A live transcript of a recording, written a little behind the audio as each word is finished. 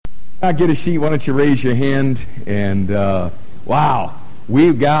I get a sheet, why don't you raise your hand? And wow,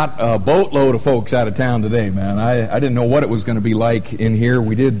 we've got a boatload of folks out of town today, man. I didn't know what it was going to be like in here.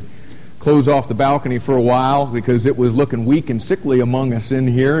 We did close off the balcony for a while because it was looking weak and sickly among us in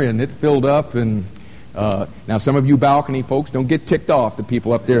here, and it filled up. And now some of you balcony folks, don't get ticked off, the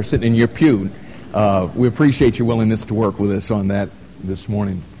people up there sitting in your pew. We appreciate your willingness to work with us on that this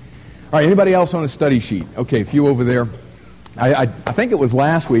morning. All right, anybody else on a study sheet? Okay, a few over there. I think it was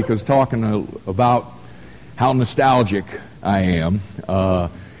last week I was talking about how nostalgic I am.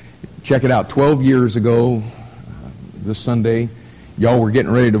 Check it out. 12 years ago, this Sunday, y'all were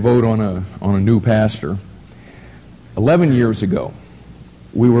getting ready to vote on a new pastor. 11 years ago,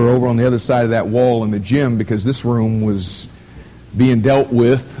 we were over on the other side of that wall in the gym because this room was being dealt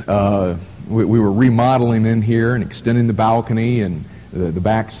with. We were remodeling in here and extending the balcony and the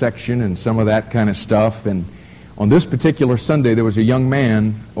back section and some of that kind of stuff. And on this particular Sunday, there was a young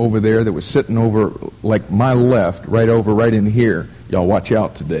man over there that was sitting over, like my left, right in here. Y'all watch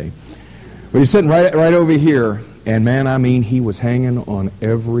out today. But he's sitting right over here, and man, I mean, he was hanging on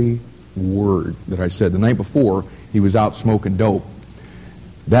every word that I said. The night before, he was out smoking dope.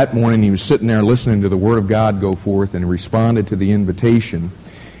 That morning, he was sitting there listening to the Word of God go forth and responded to the invitation.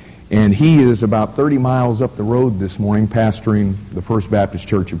 And he is about 30 miles up the road this morning pastoring the First Baptist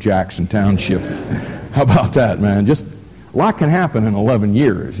Church of Jackson Township. How about that, man? Just a lot can happen in 11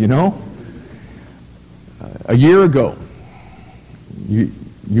 years, you know? A year ago, you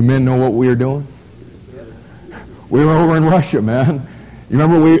men know what we were doing? We were over in Russia, man. You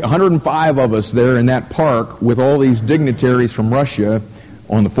remember 105 of us there in that park with all these dignitaries from Russia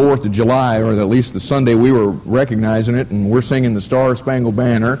on the 4th of July, or at least the Sunday we were recognizing it, and we're singing the Star-Spangled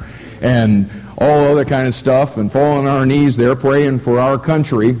Banner and all other kind of stuff, and falling on our knees there praying for our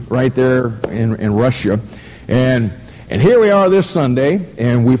country right there in Russia. And here we are this Sunday,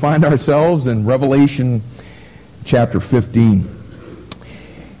 and we find ourselves in Revelation chapter 15.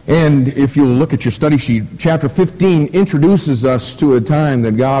 And if you look at your study sheet, chapter 15 introduces us to a time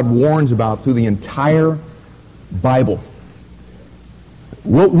that God warns about through the entire Bible.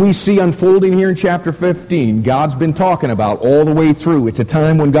 What we see unfolding here in chapter 15, God's been talking about all the way through. It's a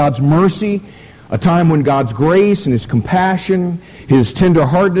time when God's mercy, a time when God's grace and His compassion, His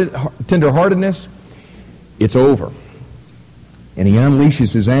tenderheartedness, it's over. And He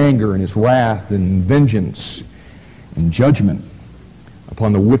unleashes His anger and His wrath and vengeance and judgment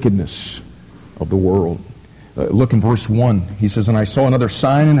upon the wickedness of the world. Look in verse 1. He says, "And I saw another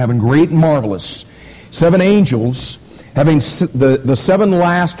sign in heaven, great and marvelous, 7 angels, having the 7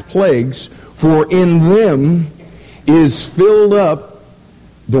 last plagues, for in them is filled up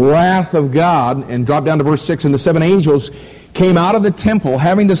the wrath of God." And drop down to verse 6. "And the 7 angels came out of the temple,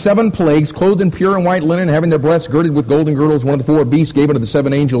 having the 7 plagues, clothed in pure and white linen, having their breasts girded with golden girdles. One of the 4 beasts gave unto the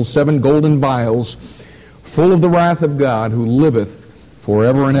 7 angels 7 golden vials, full of the wrath of God, who liveth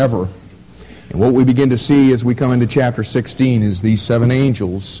forever and ever." And what we begin to see as we come into chapter 16 is these 7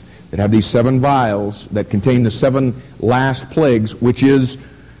 angels that have these 7 vials that contain the 7 last plagues, which is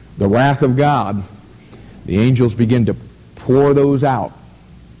the wrath of God. The angels begin to pour those out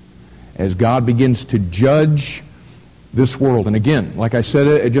as God begins to judge this world. And again, like I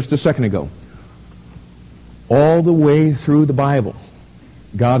said just a second ago, all the way through the Bible,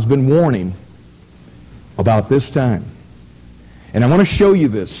 God's been warning about this time. And I want to show you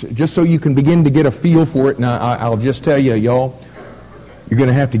this, just so you can begin to get a feel for it. Now, I'll just tell you, y'all, you're going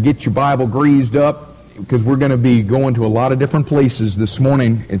to have to get your Bible greased up because we're going to be going to a lot of different places this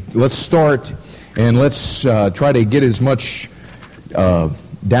morning. Let's start and let's try to get as much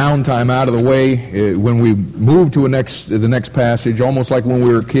downtime out of the way when we move to the next passage, almost like when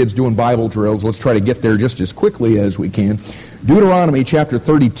we were kids doing Bible drills. Let's try to get there just as quickly as we can. Deuteronomy chapter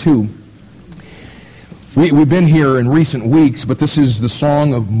 32. We've been here in recent weeks, but this is the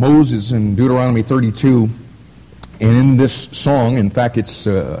song of Moses in Deuteronomy 32. And in this song, in fact, it's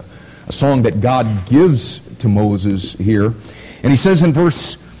a song that God gives to Moses here. And he says in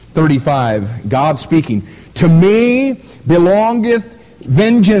verse 35, God speaking, "To me belongeth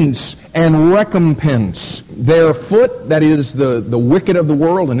vengeance and recompense. Their foot," that is the wicked of the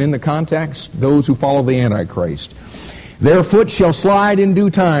world, and in the context, those who follow the Antichrist, "their foot shall slide in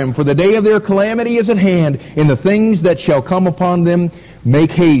due time, for the day of their calamity is at hand. In the things that shall come upon them,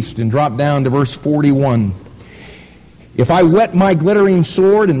 make haste." And drop down to verse 41. "If I whet my glittering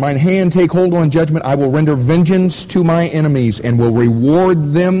sword, and mine hand take hold on judgment, I will render vengeance to my enemies, and will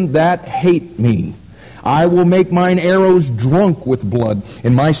reward them that hate me. I will make mine arrows drunk with blood,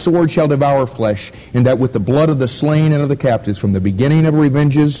 and my sword shall devour flesh, and that with the blood of the slain and of the captives, from the beginning of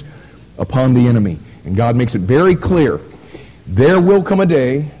revenges upon the enemy." And God makes it very clear, there will come a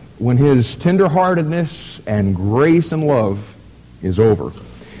day when His tenderheartedness and grace and love is over.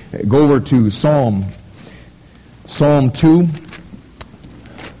 Go over to Psalm 2.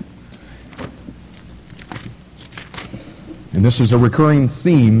 And this is a recurring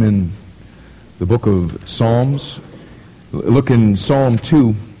theme in the book of Psalms. Look in Psalm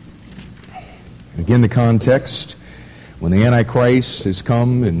 2. Again, the context, when the Antichrist has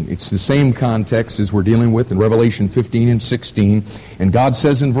come, and it's the same context as we're dealing with in Revelation 15 and 16. And God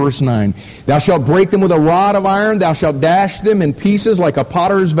says in verse 9, "Thou shalt break them with a rod of iron, thou shalt dash them in pieces like a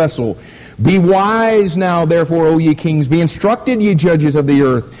potter's vessel. Be wise now, therefore, O ye kings, be instructed, ye judges of the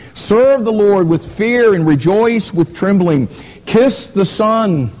earth. Serve the Lord with fear and rejoice with trembling. Kiss the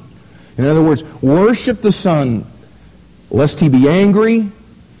Son." In other words, worship the Son, lest He be angry,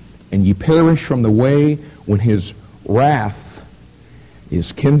 and ye perish from the way when His wrath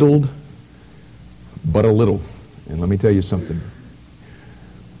is kindled but a little. And let me tell you something.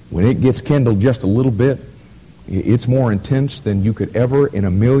 When it gets kindled just a little bit, it's more intense than you could ever in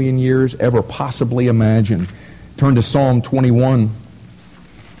a million years ever possibly imagine. Turn to Psalm 21.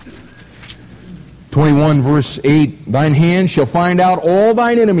 21 verse 8, "Thine hand shall find out all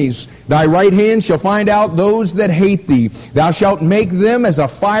thine enemies. Thy right hand shall find out those that hate thee. Thou shalt make them as a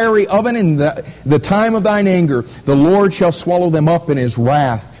fiery oven in the time of thine anger. The Lord shall swallow them up in His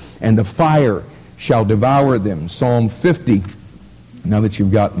wrath, and the fire shall devour them." Psalm 50. Now that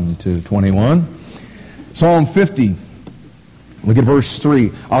you've gotten to 21. Psalm 50. Look at verse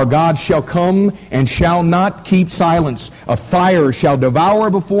 3. "Our God shall come and shall not keep silence. A fire shall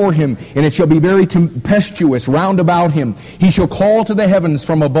devour before Him, and it shall be very tempestuous round about Him. He shall call to the heavens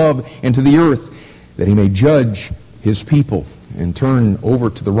from above and to the earth, that He may judge His people." And turn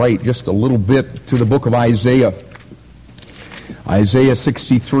over to the right just a little bit to the book of Isaiah. Isaiah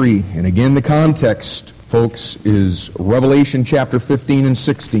 63. And again, the context, folks, is Revelation chapter 15 and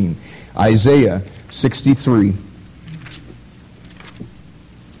 16. Isaiah 63.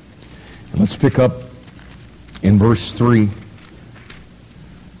 Let's pick up in verse 3.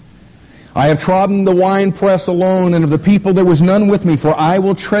 "I have trodden the winepress alone, and of the people there was none with me. For I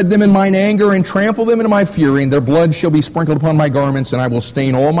will tread them in mine anger, and trample them in my fury, and their blood shall be sprinkled upon my garments, and I will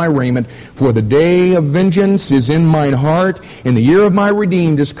stain all my raiment. For the day of vengeance is in mine heart, and the year of my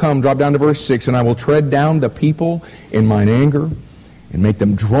redeemed is come." Drop down to verse 6. "And I will tread down the people in mine anger, and make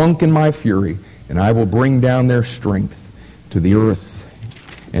them drunk in my fury, and I will bring down their strength to the earth."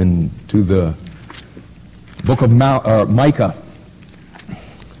 And to the book of Micah.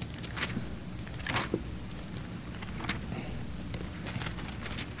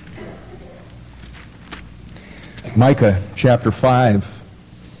 Micah chapter 5.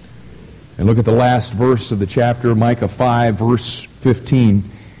 And look at the last verse of the chapter, Micah 5, verse 15.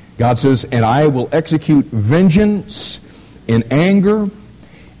 God says, "And I will execute vengeance in anger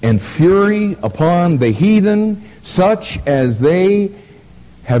and fury upon the heathen, such as they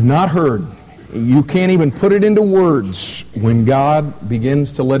have not heard." You can't even put it into words when God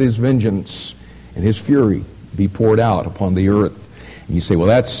begins to let His vengeance and His fury be poured out upon the earth. And you say, well,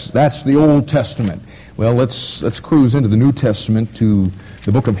 that's the Old Testament. Well, let's cruise into the New Testament to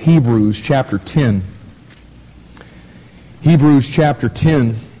the book of Hebrews chapter 10. Hebrews chapter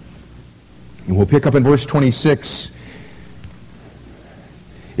 10, and we'll pick up in verse 26.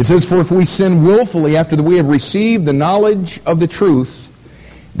 It says, "For if we sin willfully after that we have received the knowledge of the truth,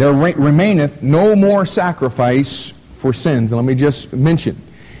 there remaineth no more sacrifice for sins." And let me just mention,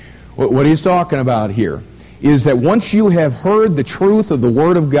 what he's talking about here is that once you have heard the truth of the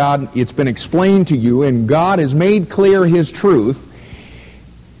Word of God, it's been explained to you, and God has made clear His truth,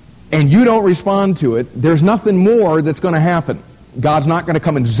 and you don't respond to it, there's nothing more that's going to happen. God's not going to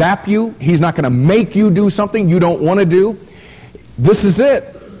come and zap you. He's not going to make you do something you don't want to do. This is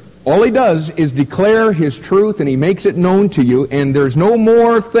it. All He does is declare His truth, and He makes it known to you, and there's no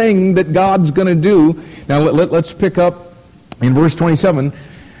more thing that God's going to do. Now let's pick up in verse 27.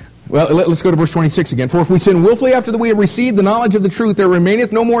 Well, let's go to verse 26 again. "For if we sin willfully after that we have received the knowledge of the truth, there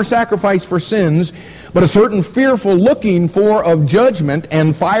remaineth no more sacrifice for sins, but a certain fearful looking for of judgment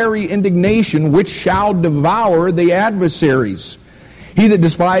and fiery indignation, which shall devour the adversaries. He that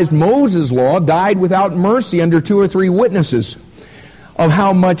despised Moses' law died without mercy under 2 or 3 witnesses. Of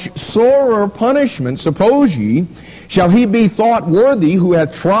how much sorer punishment, suppose ye, shall he be thought worthy who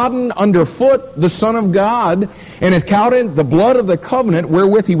hath trodden under foot the Son of God, and hath counted the blood of the covenant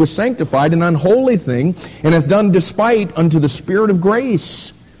wherewith he was sanctified an unholy thing, and hath done despite unto the Spirit of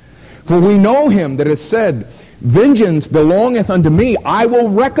grace? For we know him that hath said, Vengeance belongeth unto me, I will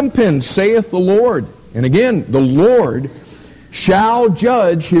recompense, saith the Lord. And again, the Lord shall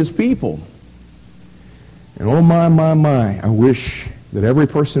judge His people. And oh my, I wish that every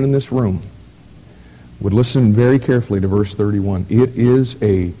person in this room would listen very carefully to verse 31. It is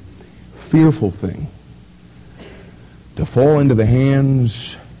a fearful thing to fall into the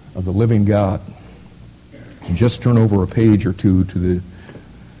hands of the living God. And just turn over a page or two to the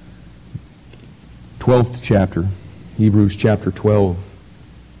 12th chapter, Hebrews chapter 12.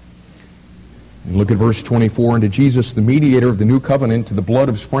 And look at verse 24. And to Jesus, the mediator of the new covenant, to the blood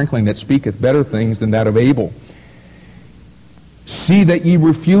of sprinkling that speaketh better things than that of Abel. See that ye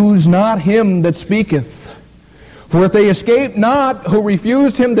refuse not him that speaketh. For if they escape not who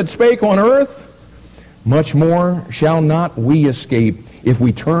refused him that spake on earth, much more shall not we escape, if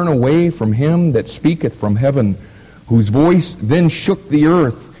we turn away from him that speaketh from heaven, whose voice then shook the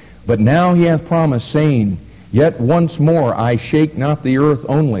earth. But now he hath promised, saying, Yet once more I shake not the earth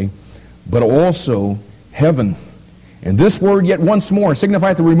only, but also heaven. And this word, yet once more,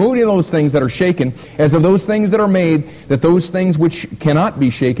 signifieth the removing of those things that are shaken, as of those things that are made, that those things which cannot be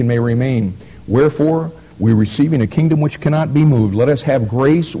shaken may remain. Wherefore, we receiving a kingdom which cannot be moved, let us have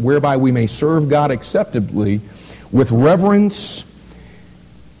grace whereby we may serve God acceptably with reverence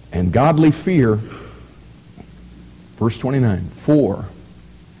and godly fear. Verse 29, For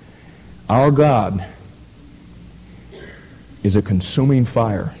our God is a consuming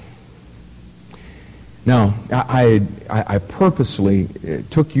fire. Now, I purposely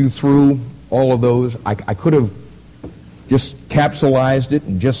took you through all of those. I could have just capsulized it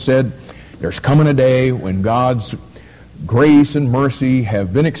and just said, there's coming a day when God's grace and mercy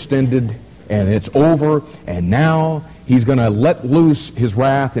have been extended and it's over, and now he's going to let loose his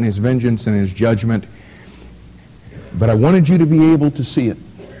wrath and his vengeance and his judgment. But I wanted you to be able to see it.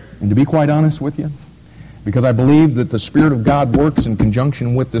 And to be quite honest with you, because I believe that the Spirit of God works in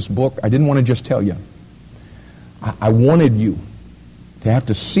conjunction with this book, I didn't want to just tell you. I wanted you to have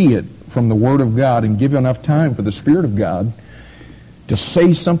to see it from the Word of God and give you enough time for the Spirit of God to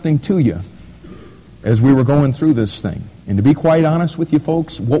say something to you as we were going through this thing. And to be quite honest with you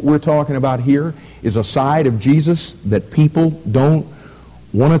folks, what we're talking about here is a side of Jesus that people don't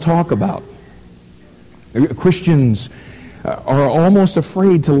want to talk about. Christians are almost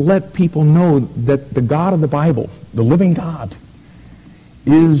afraid to let people know that the God of the Bible, the living God,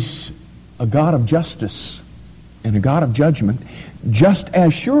 is a God of justice and a God of judgment, just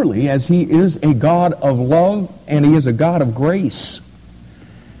as surely as he is a God of love and he is a God of grace.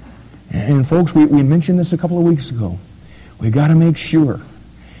 And folks, we mentioned this a couple of weeks ago. We've got to make sure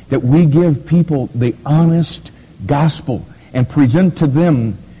that we give people the honest gospel and present to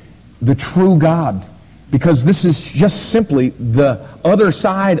them the true God. Because this is just simply the other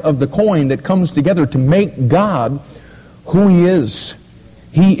side of the coin that comes together to make God who he is.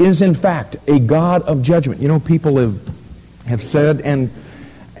 He is, in fact, a God of judgment. You know, people have said, and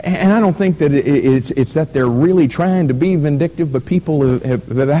I don't think that it's that they're really trying to be vindictive, but people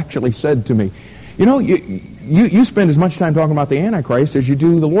have actually said to me, you know, you spend as much time talking about the Antichrist as you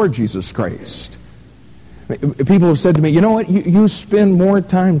do the Lord Jesus Christ. People have said to me, you know what, you spend more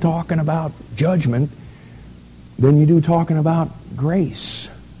time talking about judgment than you do talking about grace.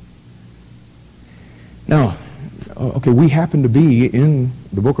 Now, okay, we happen to be in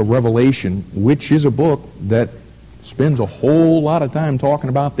the book of Revelation, which is a book that spends a whole lot of time talking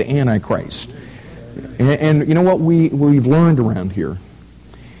about the Antichrist. And you know what we've learned around here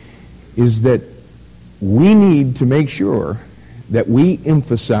is that we need to make sure that we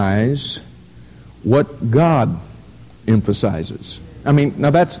emphasize what God emphasizes. I mean,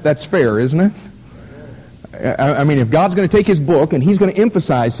 now that's fair, isn't it? I mean, if God's going to take his book and he's going to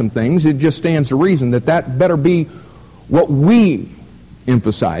emphasize some things, it just stands to reason that better be what we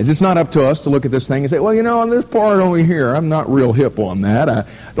emphasize. It's not up to us to look at this thing and say, well, you know, on this part over here, I'm not real hip on that. I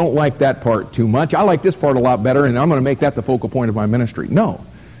don't like that part too much. I like this part a lot better, and I'm going to make that the focal point of my ministry. No.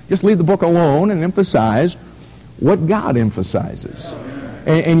 Just leave the book alone and emphasize what God emphasizes.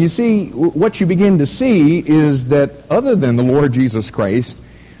 And you see, what you begin to see is that other than the Lord Jesus Christ,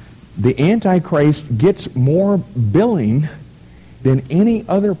 the Antichrist gets more billing than any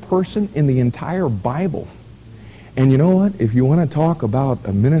other person in the entire Bible. And you know what? If you want to talk about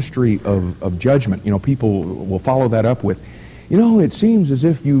a ministry of judgment, you know, people will follow that up with, you know, it seems as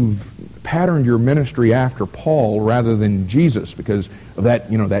if you've patterned your ministry after Paul rather than Jesus because of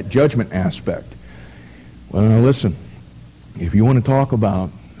that, you know, that judgment aspect. Well, now listen, if you want to talk about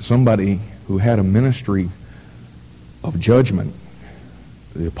somebody who had a ministry of judgment,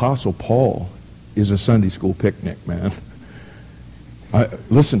 the Apostle Paul is a Sunday school picnic, man.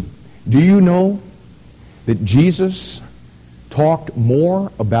 Listen, do you know that Jesus talked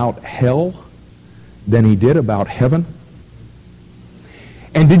more about hell than he did about heaven?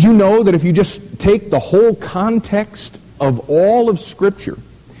 And did you know that if you just take the whole context of all of Scripture,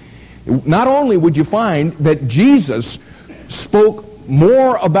 not only would you find that Jesus spoke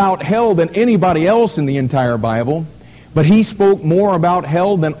more about hell than anybody else in the entire Bible, but he spoke more about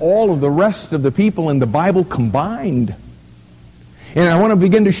hell than all of the rest of the people in the Bible combined. And I want to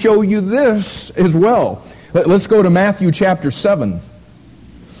begin to show you this as well. Let's go to Matthew chapter 7.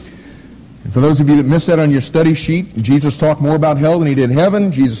 And for those of you that missed that on your study sheet, Jesus talked more about hell than he did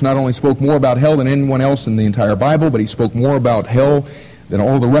heaven. Jesus not only spoke more about hell than anyone else in the entire Bible, but he spoke more about hell than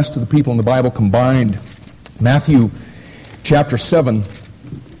all the rest of the people in the Bible combined. Matthew chapter 7.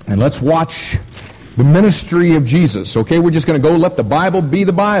 And let's watch the ministry of Jesus. Okay, we're just going to go let the Bible be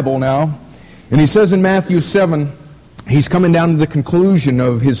the Bible now. And he says in Matthew 7, he's coming down to the conclusion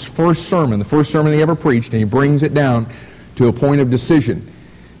of his first sermon, the first sermon he ever preached, and he brings it down to a point of decision.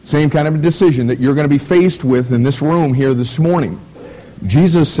 Same kind of a decision that you're going to be faced with in this room here this morning.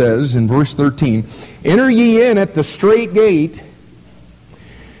 Jesus says in verse 13, "Enter ye in at the strait gate,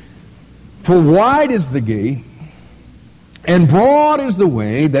 for wide is the gate, and broad is the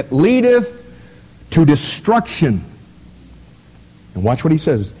way that leadeth to destruction." And watch what he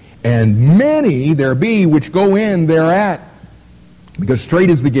says. "And many there be which go in thereat, because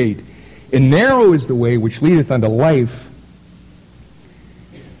strait is the gate, and narrow is the way which leadeth unto life."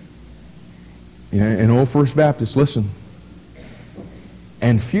 And old First Baptist, listen.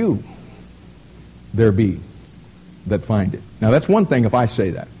 "And few there be that find it." Now that's one thing if I say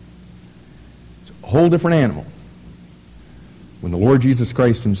that. It's a whole different animal when the Lord Jesus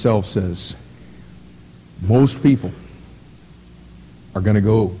Christ himself says, most people are going to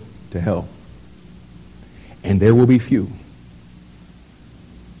go to hell. And there will be few.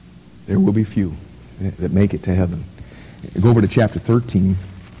 There will be few that make it to heaven. Go over to chapter 13,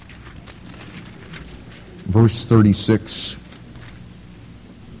 verse 36.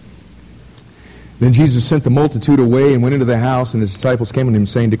 "Then Jesus sent the multitude away and went into the house, and his disciples came unto him,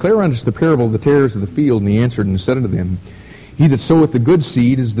 saying, Declare unto us the parable of the tares of the field. And he answered and said unto them, He that soweth the good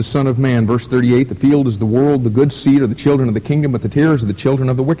seed is the Son of Man." Verse 38, "The field is the world, the good seed are the children of the kingdom, but the tares are the children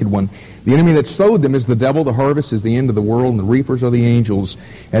of the wicked one. The enemy that sowed them is the devil, the harvest is the end of the world, and the reapers are the angels.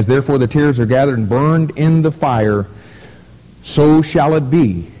 As therefore the tares are gathered and burned in the fire, so shall it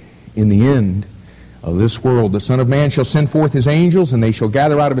be in the end of this world. The Son of Man shall send forth his angels, and they shall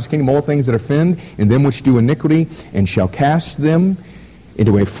gather out of his kingdom all things that offend, and them which do iniquity, and shall cast them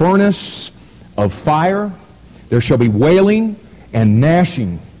into a furnace of fire. There shall be wailing and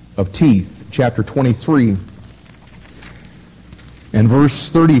gnashing of teeth." Chapter 23 and verse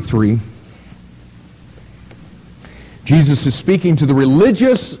 33. Jesus is speaking to the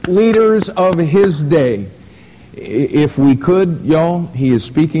religious leaders of his day. If we could, y'all, he is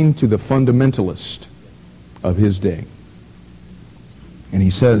speaking to the fundamentalist of his day. And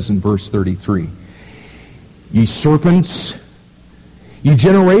he says in verse 33, "Ye serpents, ye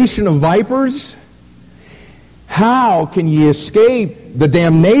generation of vipers, how can ye escape the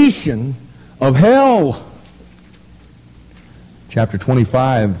damnation of hell?" Chapter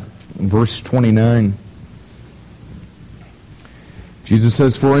 25, verse 29. Jesus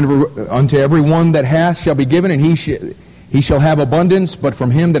says, "For unto every one that hath shall be given, and he shall have abundance, but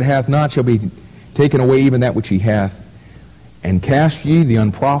from him that hath not shall be taken away even that which he hath. And cast ye the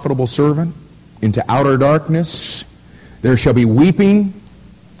unprofitable servant into outer darkness. There shall be weeping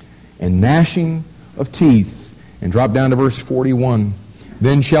and gnashing of teeth." And drop down to verse 41.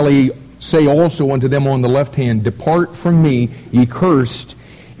 "Then shall he say also unto them on the left hand, Depart from me, ye cursed,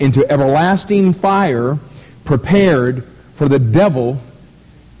 into everlasting fire, prepared for the devil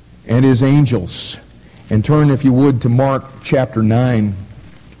and his angels." And turn, if you would, to Mark chapter 9.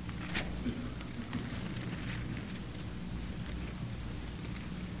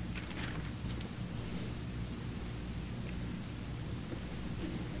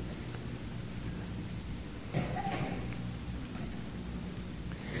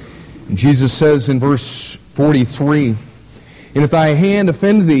 Jesus says in verse 43, "And if thy hand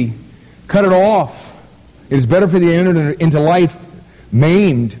offend thee, cut it off. It is better for thee to enter into life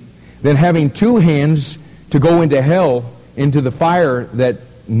maimed than having two hands to go into hell, into the fire that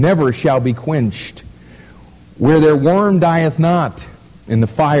never shall be quenched, where their worm dieth not, and the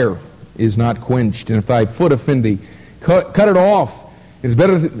fire is not quenched. And if thy foot offend thee, cut it off. It is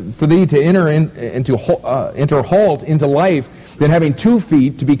better for thee to enter halt into life than having 2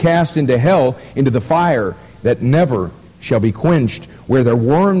 feet to be cast into hell, into the fire that never shall be quenched, where their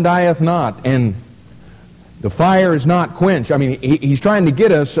worm dieth not, and the fire is not quenched." I mean, he's trying to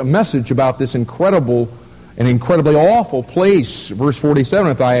get us a message about this incredibly awful place. Verse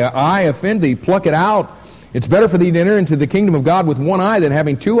 47, "If thy eye offend thee, pluck it out. It's better for thee to enter into the kingdom of God with one eye than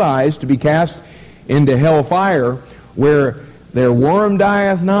having 2 eyes to be cast into hell fire, where their worm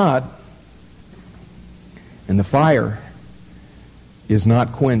dieth not, and the fire is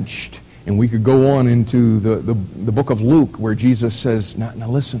not quenched. And we could go on into the book of Luke, where Jesus says, now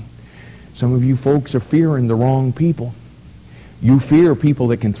listen, some of you folks are fearing the wrong people. You fear people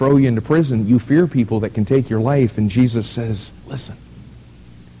that can throw you into prison. You fear people that can take your life. And Jesus says, listen,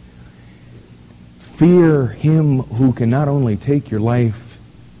 fear him who can not only take your life,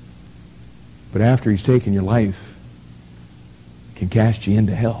 but after he's taken your life, can cast you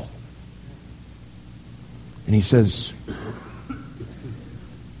into hell. And he says,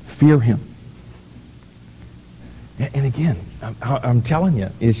 fear him. And again, I'm telling you,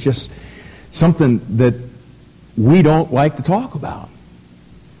 it's just something that we don't like to talk about.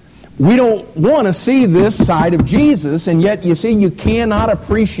 We don't want to see this side of Jesus, and yet, you see, you cannot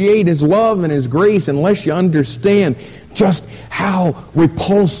appreciate his love and his grace unless you understand just how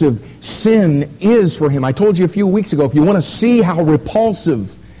repulsive sin is for him. I told you a few weeks ago, if you want to see how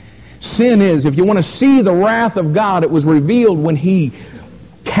repulsive sin is, if you want to see the wrath of God, it was revealed when he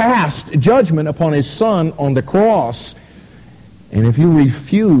cast judgment upon his Son on the cross. And if you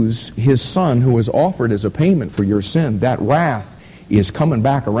refuse his Son who was offered as a payment for your sin, that wrath is coming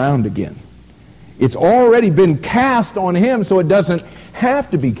back around again. It's already been cast on him, so it doesn't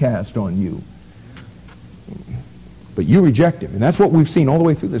have to be cast on you. But you reject him, and that's what we've seen all the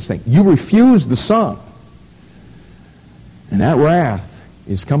way through this thing. You refuse the Son, and that wrath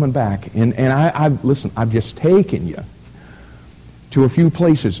is coming back. And listen, I've just taken you to a few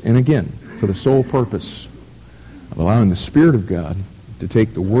places, and again, for the sole purpose of allowing the Spirit of God to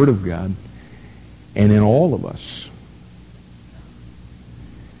take the Word of God and in all of us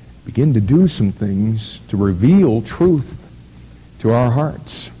begin to do some things to reveal truth to our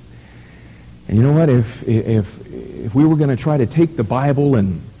hearts. And you know what? If we were going to try to take the Bible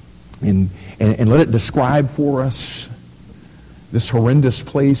and let it describe for us this horrendous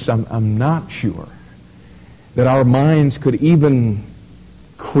place, I'm not sure that our minds could even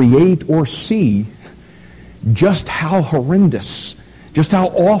create or see just how horrendous, just how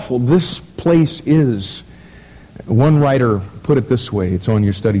awful this place is. One writer put it this way, it's on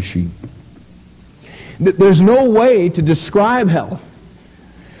your study sheet. There's no way to describe hell.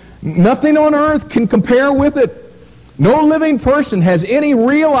 Nothing on earth can compare with it. No living person has any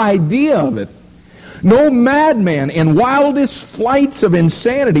real idea of it. No madman in wildest flights of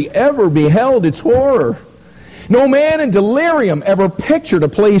insanity ever beheld its horror. No man in delirium ever pictured a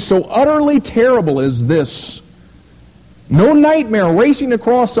place so utterly terrible as this. No nightmare racing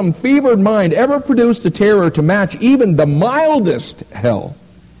across some fevered mind ever produced a terror to match even the mildest hell.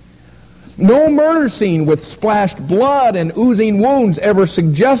 No murder scene with splashed blood and oozing wounds ever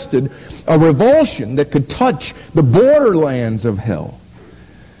suggested a revulsion that could touch the borderlands of hell.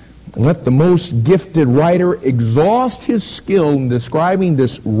 Let the most gifted writer exhaust his skill in describing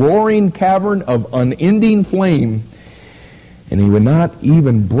this roaring cavern of unending flame, and he would not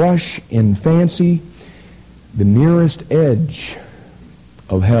even brush in fancy the nearest edge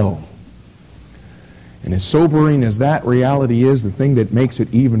of hell. And as sobering as that reality is, the thing that makes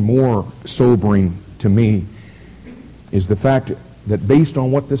it even more sobering to me is the fact that based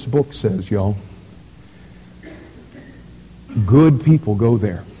on what this book says, y'all, good people go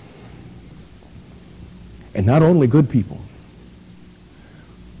there. And not only good people,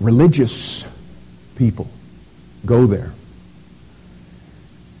 religious people go there.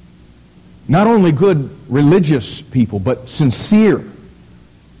 Not only good religious people, but sincere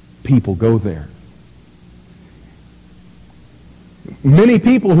people go there. Many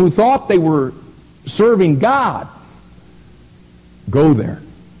people who thought they were serving God go there.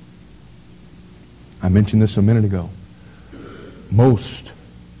 I mentioned this a minute ago. Most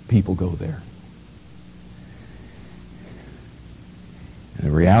people go there.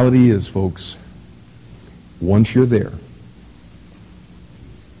 And the reality is, folks, once you're there,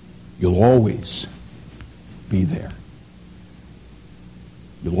 you'll always be there.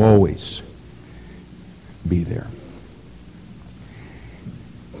 You'll always be there.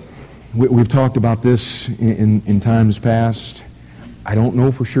 We've talked about this in times past. I don't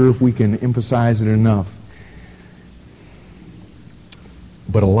know for sure if we can emphasize it enough.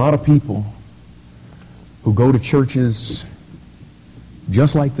 But a lot of people who go to churches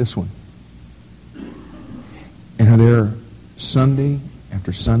just like this one and are there Sunday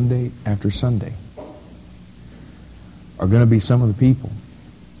after Sunday after Sunday are going to be some of the people.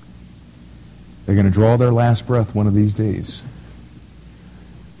 They're going to draw their last breath one of these days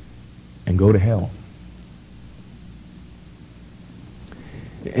and go to hell.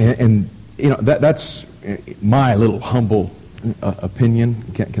 And you know, that's my little humble opinion.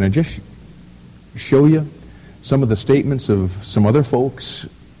 Can I just show you some of the statements of some other folks.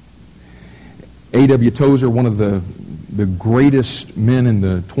 A.W. Tozer, one of the greatest men in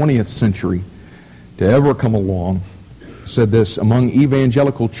the 20th century to ever come along, said this: among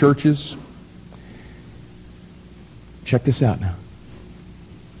evangelical churches, check this out now,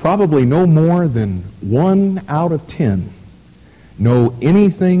 probably no more than 1 out of 10 know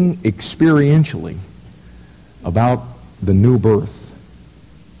anything experientially about the new birth.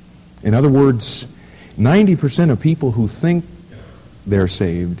 In other words, 90% of people who think they're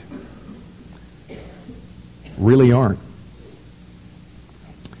saved really aren't.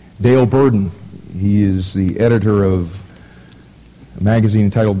 Dale Burden, he is the editor of a magazine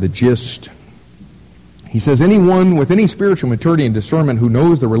entitled The Gist. He says, anyone with any spiritual maturity and discernment who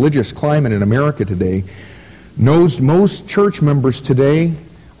knows the religious climate in America today knows most church members today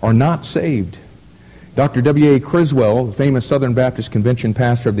are not saved. Dr. W.A. Criswell, the famous Southern Baptist Convention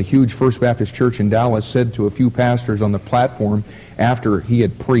pastor of the huge First Baptist Church in Dallas, said to a few pastors on the platform after he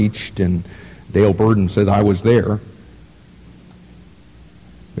had preached, and Dale Burden says, I was there.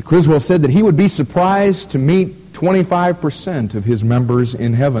 But Criswell said that he would be surprised to meet 25% of his members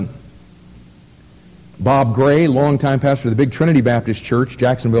in heaven. Bob Gray, longtime pastor of the Big Trinity Baptist Church,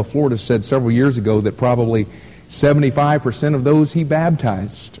 Jacksonville, Florida, said several years ago that probably 75% of those he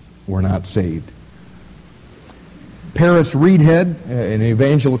baptized were not saved. Paris Reedhead, an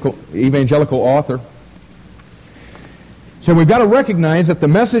evangelical author, so we've got to recognize that the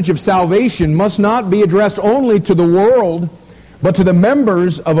message of salvation must not be addressed only to the world, but to the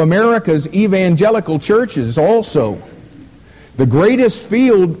members of America's evangelical churches also. The greatest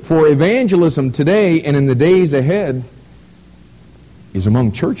field for evangelism today and in the days ahead is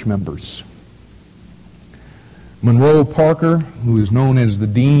among church members. Monroe Parker, who is known as the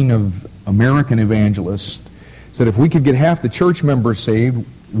Dean of American Evangelists, said if we could get half the church members saved,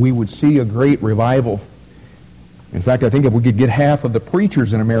 we would see a great revival. In fact, I think if we could get half of the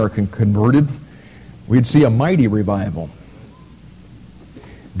preachers in America converted, we'd see a mighty revival.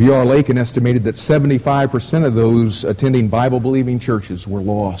 B.R. Lakin estimated that 75% of those attending Bible-believing churches were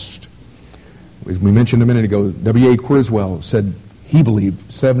lost. As we mentioned a minute ago, W.A. Criswell said he believed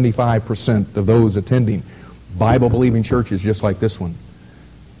 75% of those attending Bible-believing churches just like this one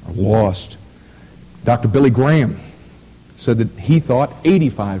are lost. Dr. Billy Graham said that he thought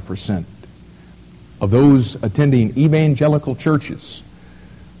 85% of those attending evangelical churches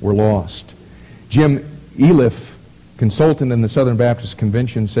were lost. Jim Eliff, consultant in the Southern Baptist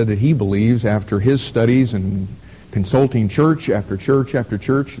Convention, said that he believes, after his studies and consulting church after church after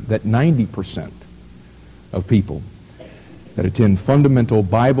church, that 90% of people that attend fundamental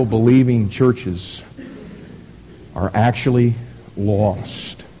Bible-believing churches are actually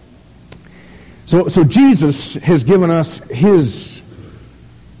lost. So Jesus has given us his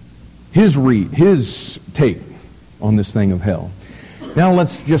take on this thing of hell. Now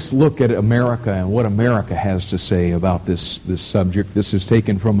let's just look at America and what America has to say about this subject. This is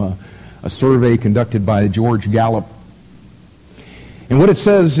taken from a survey conducted by George Gallup. And what it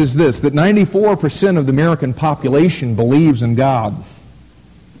says is this, that 94% of the American population believes in God.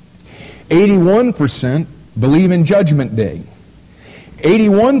 81% believe in Judgment Day.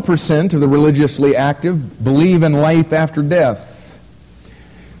 81% of the religiously active believe in life after death.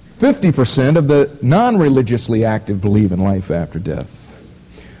 50% of the non-religiously active believe in life after death.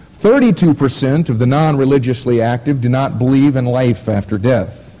 32% of the non-religiously active do not believe in life after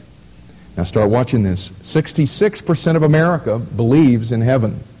death. Now start watching this. 66% of America believes in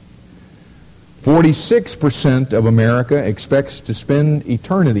heaven. 46% of America expects to spend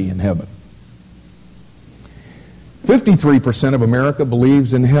eternity in heaven. 53% of America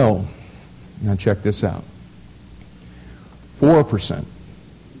believes in hell. Now check this out. 4%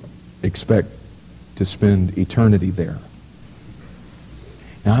 expect to spend eternity there.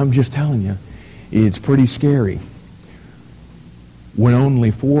 Now I'm just telling you, it's pretty scary when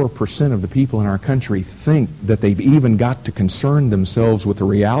only 4% of the people in our country think that they've even got to concern themselves with the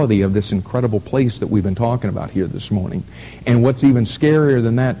reality of this incredible place that we've been talking about here this morning. And what's even scarier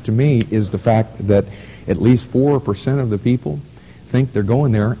than that to me is the fact that at least 4% of the people think they're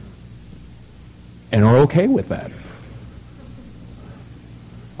going there and are okay with that.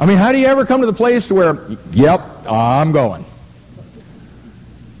 I mean, how do you ever come to the place to where, yep, I'm going?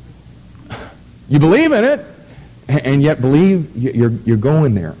 You believe in it, and yet believe you're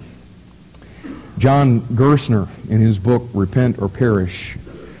going there. John Gerstner, in his book, Repent or Perish,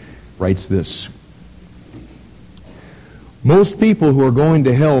 writes this. Most people who are going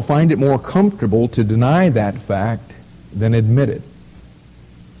to hell find it more comfortable to deny that fact than admit it.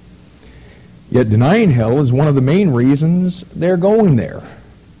 Yet denying hell is one of the main reasons they're going there.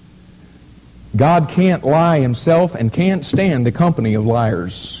 God can't lie himself and can't stand the company of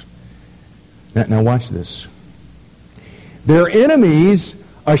liars. Now watch this. Their enemies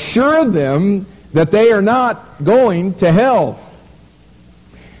assure them that they are not going to hell.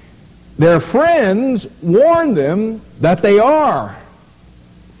 Their friends warn them that they are.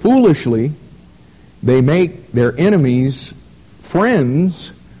 Foolishly, they make their enemies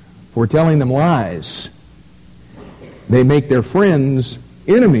friends for telling them lies. They make their friends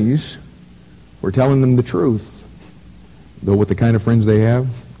enemies for telling them the truth. Though with the kind of friends they have,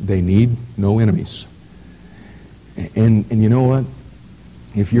 they need no enemies. And you know what?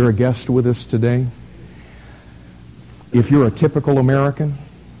 If you're a guest with us today, if you're a typical American,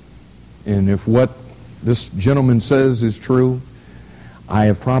 and if what this gentleman says is true, I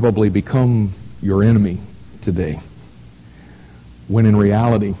have probably become your enemy today. When in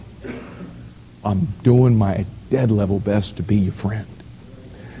reality, I'm doing my dead level best to be your friend.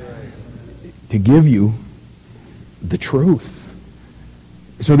 To give you the truth.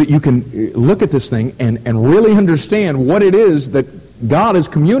 So that you can look at this thing and really understand what it is that God is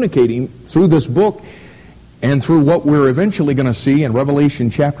communicating through this book and through what we're eventually going to see in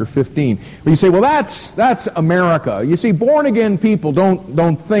Revelation chapter 15. But you say, well, that's America. You see, born-again people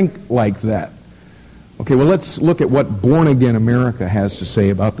don't think like that. Okay, well, let's look at what born-again America has to say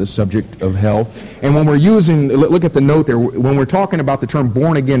about the subject of hell. And when we're look at the note there, when we're talking about the term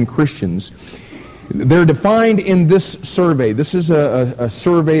born-again Christians, they're defined in this survey. This is a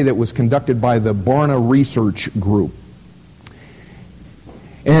survey that was conducted by the Barna Research Group.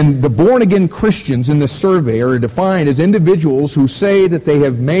 And the born-again Christians in this survey are defined as individuals who say that they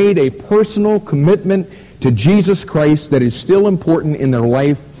have made a personal commitment to Jesus Christ that is still important in their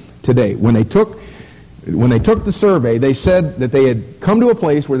life today. When they took the survey, they said that they had come to a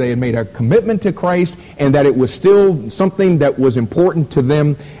place where they had made a commitment to Christ and that it was still something that was important to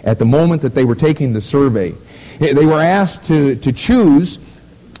them at the moment that they were taking the survey. They were asked to choose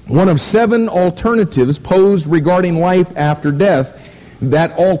one of 7 alternatives posed regarding life after death.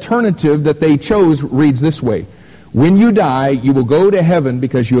 That alternative that they chose reads this way: when you die, you will go to heaven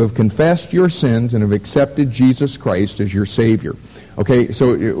because you have confessed your sins and have accepted Jesus Christ as your Savior. Okay,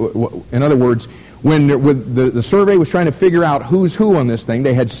 so in other words, when the survey was trying to figure out who's who on this thing,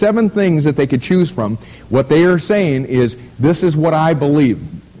 they had 7 things that they could choose from. What they are saying is, this is what I believe.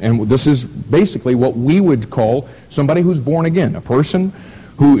 And this is basically what we would call somebody who's born again. A person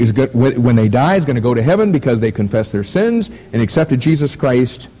who is when they die is going to go to heaven because they confess their sins and accepted Jesus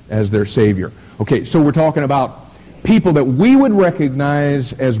Christ as their Savior. Okay, so we're talking about people that we would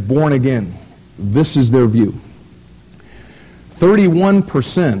recognize as born again. This is their view.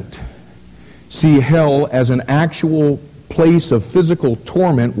 31% see hell as an actual place of physical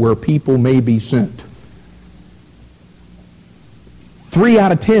torment where people may be sent. 3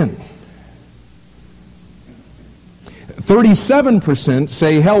 out of 10. 37%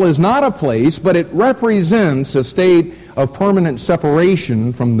 say hell is not a place, but it represents a state of permanent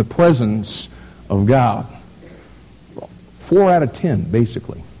separation from the presence of God. 4 out of 10,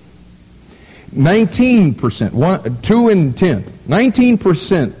 basically. 19%, 2 in 10,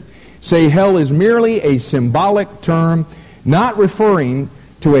 19% say hell is merely a symbolic term, not referring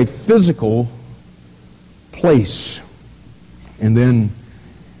to a physical place. And then,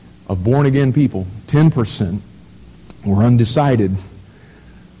 of born-again people, 10% were undecided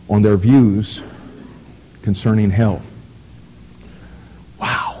on their views concerning hell.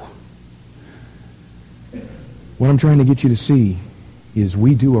 Wow. What I'm trying to get you to see is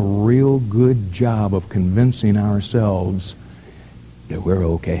we do a real good job of convincing ourselves that we're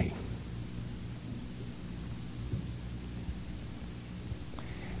okay.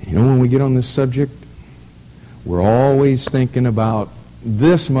 You know, when we get on this subject, we're always thinking about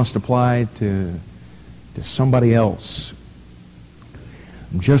this must apply to somebody else.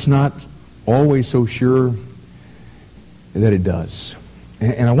 I'm just not always so sure that it does.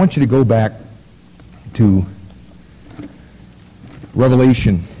 And I want you to go back to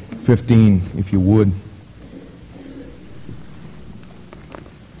Revelation 15, if you would.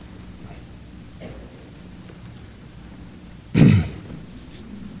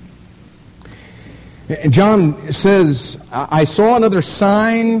 John says, I saw another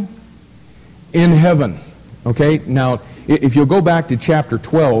sign in heaven. Okay, now, if you'll go back to chapter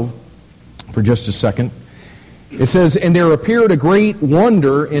 12 for just a second, it says, and there appeared a great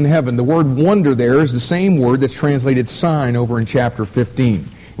wonder in heaven. The word wonder there is the same word that's translated sign over in chapter 15.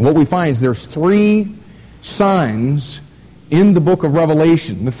 And what we find is there's 3 signs in the book of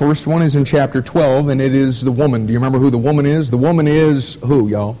Revelation. The first one is in chapter 12, and it is the woman. Do you remember who the woman is? The woman is who,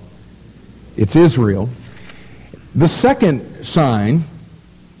 y'all? It's Israel. The second sign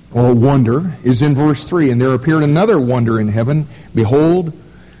or wonder, is in verse 3. And there appeared another wonder in heaven. Behold,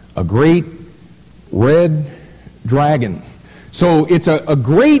 a great red dragon. So it's a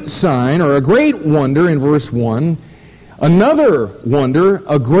great sign or a great wonder in verse 1. Another wonder,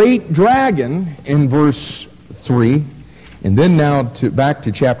 a great dragon in verse 3. And then now back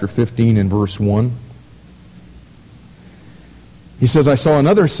to chapter 15 in verse 1. He says, I saw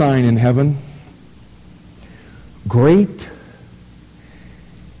another sign in heaven, great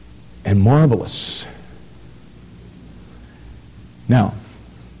and marvelous. Now,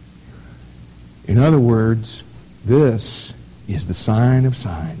 in other words, this is the sign of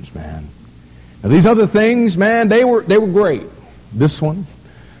signs, man. Now these other things, man, they were great. This one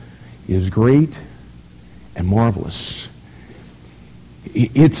is great and marvelous.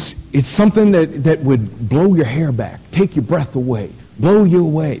 It's something that would blow your hair back, take your breath away, blow you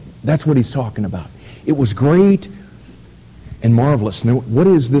away. That's what he's talking about. It was great and marvelous. Now, what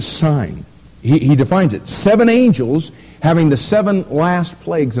is this sign? He defines it. 7 angels having the 7 last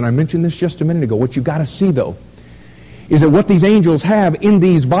plagues. And I mentioned this just a minute ago. What you've got to see, though, is that what these angels have in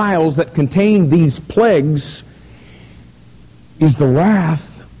these vials that contain these plagues is the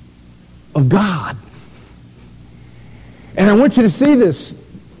wrath of God. And I want you to see this.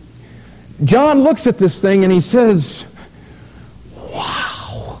 John looks at this thing and he says,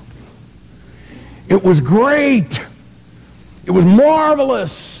 wow, it was great. It was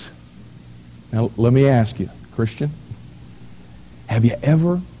marvelous. Now, let me ask you, Christian, have you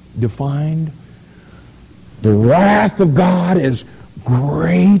ever defined the wrath of God as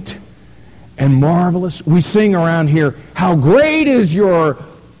great and marvelous? We sing around here, how great is your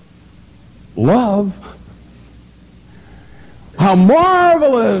love? How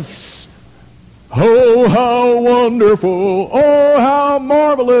marvelous! Oh, how wonderful! Oh, how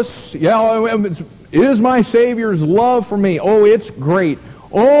marvelous! Yeah, is my Savior's love for me. Oh, it's great.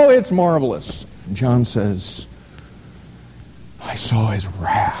 Oh, it's marvelous. John says, I saw his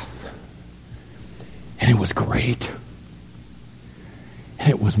wrath, and it was great, and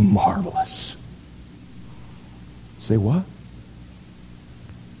it was marvelous. Say what?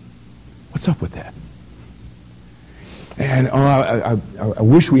 What's up with that? And I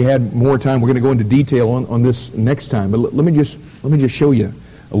wish we had more time. We're going to go into detail on this next time. But let me just show you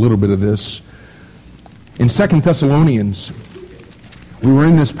a little bit of this. In 2 Thessalonians, we were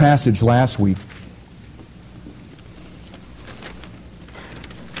in this passage last week.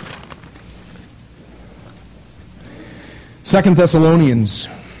 Second Thessalonians,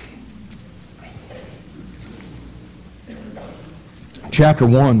 chapter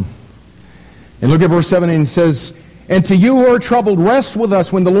 1. And look at verse 7, and it says, and to you who are troubled, rest with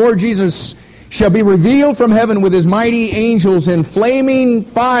us when the Lord Jesus shall be revealed from heaven with his mighty angels in flaming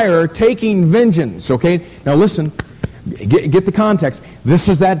fire, taking vengeance. Okay? Now listen, get the context. This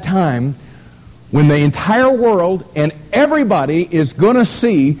is that time when the entire world and everybody is going to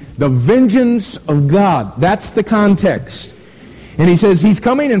see the vengeance of God. That's the context. And he says, he's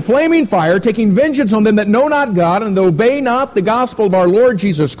coming in flaming fire, taking vengeance on them that know not God and that obey not the gospel of our Lord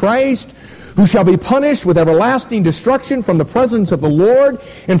Jesus Christ, who shall be punished with everlasting destruction from the presence of the Lord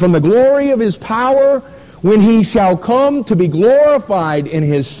and from the glory of his power, when he shall come to be glorified in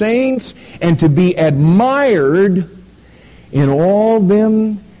his saints and to be admired in all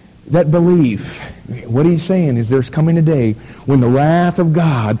them that believe. What he's saying is there's coming a day when the wrath of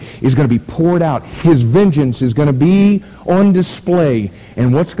God is going to be poured out. His vengeance is going to be on display.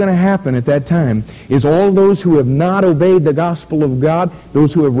 And what's going to happen at that time is all those who have not obeyed the gospel of God,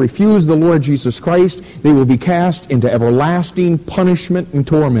 those who have refused the Lord Jesus Christ, they will be cast into everlasting punishment and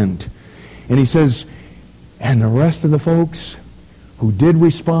torment. And he says, and the rest of the folks who did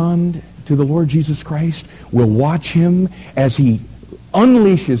respond to the Lord Jesus Christ will watch him as he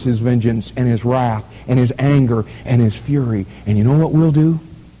unleashes his vengeance and his wrath and his anger and his fury. And you know what we'll do?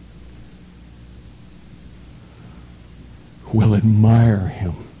 We'll admire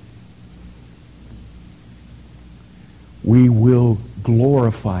him. We will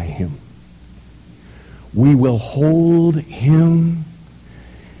glorify him. We will hold him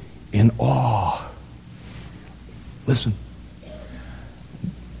in awe. Listen,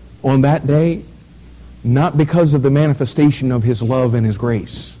 on that day, not because of the manifestation of his love and his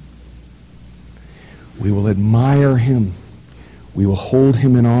grace, we will admire him. We will hold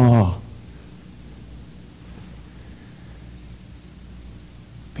him in awe.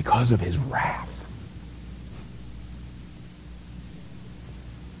 Because of his wrath.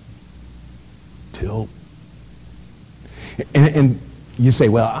 Till, and you say,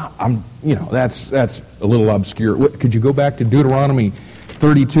 well, that's a little obscure. Could you go back to Deuteronomy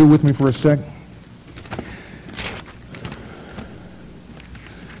 32 with me for a sec?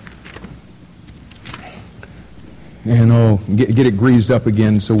 know, get it greased up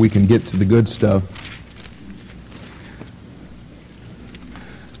again so we can get to the good stuff.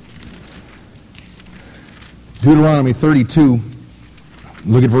 Deuteronomy 32,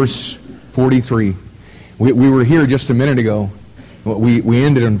 look at verse 43. We were here just a minute ago. We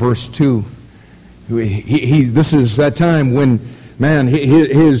ended in verse 2. This is that time when, man,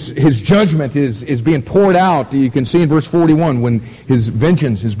 his judgment is being poured out. You can see in verse 41 when his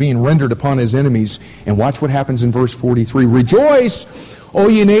vengeance is being rendered upon his enemies. And watch what happens in verse 43. Rejoice, O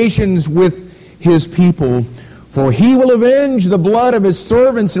ye nations, with his people, for he will avenge the blood of his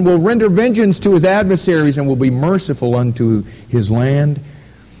servants and will render vengeance to his adversaries and will be merciful unto his land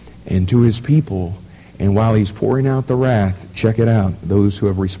and to his people. And while he's pouring out the wrath, check it out, those who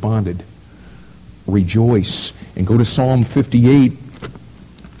have responded, rejoice. And go to Psalm 58.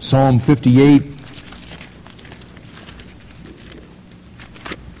 Psalm 58.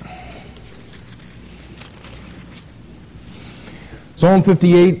 Psalm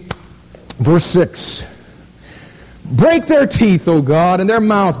 58, verse 6. Break their teeth, O God, and their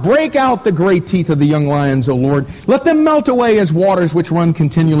mouth. Break out the great teeth of the young lions, O Lord. Let them melt away as waters which run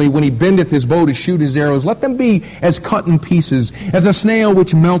continually. When he bendeth his bow to shoot his arrows, let them be as cut in pieces, as a snail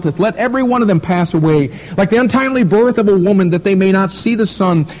which melteth. Let every one of them pass away, like the untimely birth of a woman, that they may not see the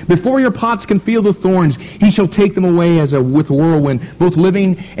sun. Before your pots can feel the thorns, he shall take them away as with whirlwind, both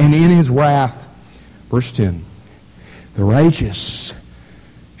living and in his wrath. Verse 10. The righteous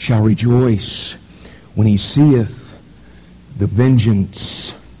shall rejoice when he seeth the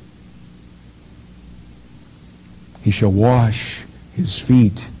vengeance. He shall wash his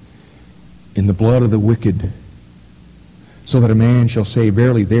feet in the blood of the wicked, so that a man shall say,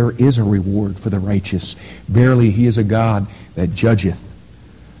 verily, there is a reward for the righteous. Verily, he is a God that judgeth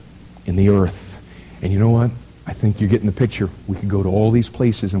in the earth. And you know what? I think you're getting the picture. We could go to all these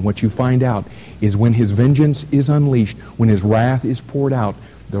places, and what you find out is when his vengeance is unleashed, when his wrath is poured out,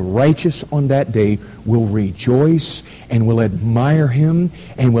 the righteous on that day will rejoice and will admire him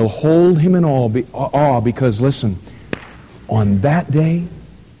and will hold him in awe because, listen, on that day,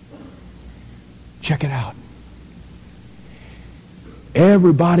 check it out,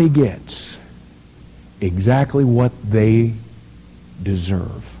 everybody gets exactly what they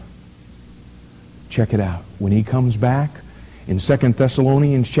deserve. Check it out. When he comes back in 2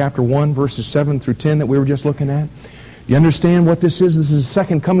 Thessalonians chapter 1, verses 7 through 10 that we were just looking at, you understand what this is? This is the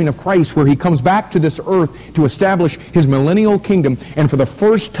second coming of Christ, where he comes back to this earth to establish his millennial kingdom. And for the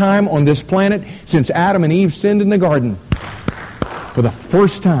first time on this planet since Adam and Eve sinned in the garden, for the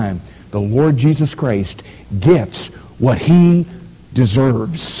first time, the Lord Jesus Christ gets what he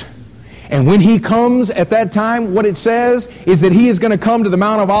deserves. And when he comes at that time, what it says is that he is going to come to the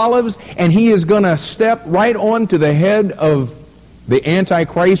Mount of Olives, and he is going to step right on to the head of the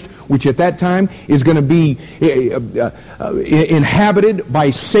Antichrist, which at that time is going to be inhabited by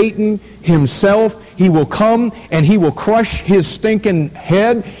Satan himself. He will come and he will crush his stinking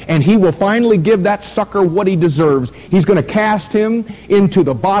head, and he will finally give that sucker what he deserves. He's going to cast him into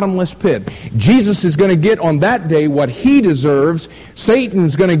the bottomless pit. Jesus is going to get on that day what he deserves.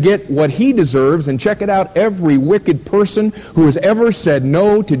 Satan's going to get what he deserves. And check it out, every wicked person who has ever said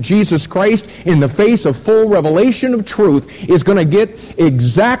no to Jesus Christ in the face of full revelation of truth is going to get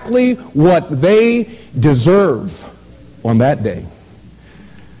exactly what they deserve on that day.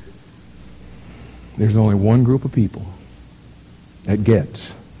 There's only one group of people that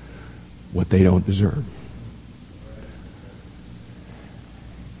gets what they don't deserve.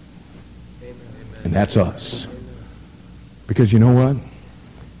 And that's us. Because you know what?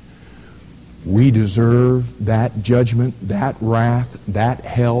 We deserve that judgment, that wrath, that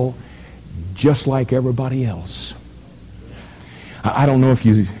hell, just like everybody else. I don't know if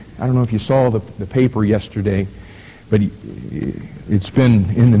you saw the paper yesterday, but it's been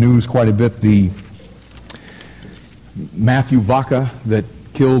in the news quite a bit. The Matthew Vaca that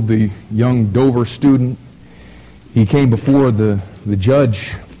killed the young Dover student, he came before the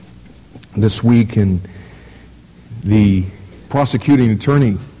judge this week, and the prosecuting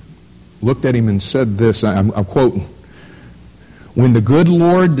attorney looked at him and said this, I'm quoting, "When the good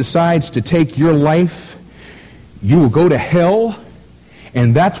Lord decides to take your life, you will go to hell,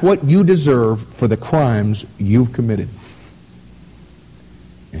 and that's what you deserve for the crimes you've committed."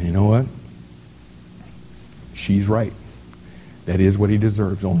 And you know what? She's right. That is what he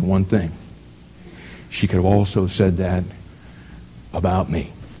deserves. Only one thing. She could have also said that about me.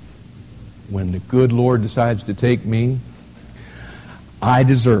 When the good Lord decides to take me, I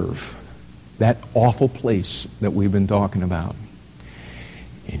deserve that awful place that we've been talking about.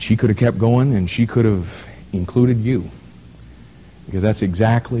 And she could have kept going, and she could have included you. Because that's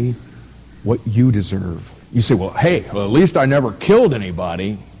exactly what you deserve You say, well, hey, at least I never killed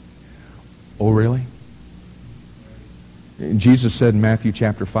anybody. Oh, really? Jesus said in Matthew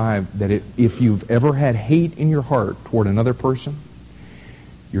chapter 5 that if you've ever had hate in your heart toward another person,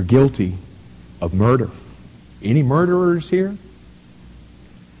 you're guilty of murder. Any murderers here?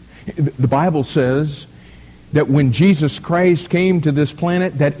 The Bible says that when Jesus Christ came to this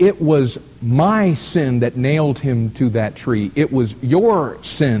planet, that it was my sin that nailed him to that tree. It was your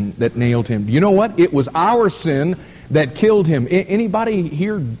sin that nailed him. You know what? It was our sin that killed him. Anybody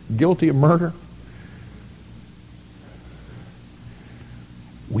here guilty of murder?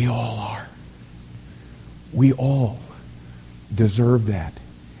 We all are. We all deserve that.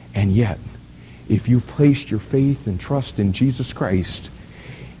 And yet, if you placed your faith and trust in Jesus Christ,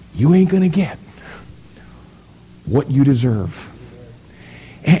 you ain't going to get what you deserve.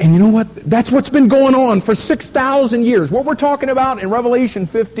 And you know what? That's what's been going on for 6,000 years. What we're talking about in Revelation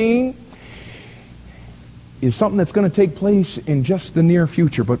 15 is something that's going to take place in just the near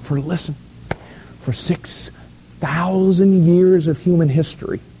future. But for 6,000 years of human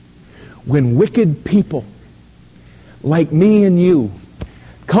history, when wicked people like me and you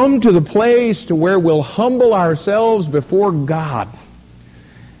come to the place to where we'll humble ourselves before God,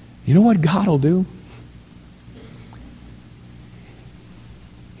 you know what God will do?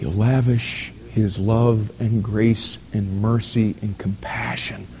 He'll lavish His love and grace and mercy and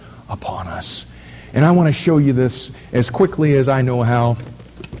compassion upon us. And I want to show you this as quickly as I know how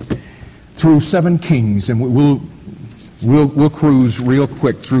through 7 kings, and we'll cruise real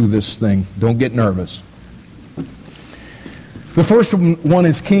quick through this thing. Don't get nervous. The first one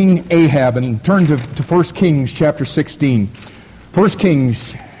is King Ahab, and turn to 1 Kings chapter 16. 1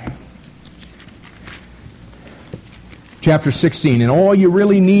 Kings chapter 16. And all you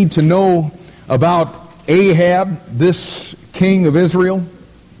really need to know about Ahab, this king of Israel,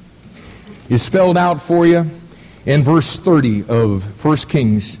 is spelled out for you in verse 30 of 1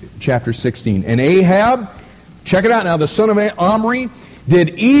 Kings chapter 16. And Ahab, check it out now, the son of Omri, did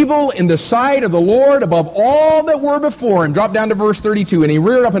evil in the sight of the Lord above all that were before him. Drop down to verse 32. And he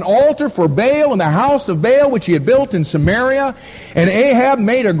reared up an altar for Baal in the house of Baal, which he had built in Samaria. And Ahab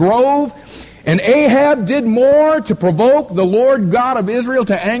made a grove. And Ahab did more to provoke the Lord God of Israel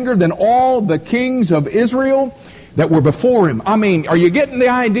to anger than all the kings of Israel that were before him. I mean, are you getting the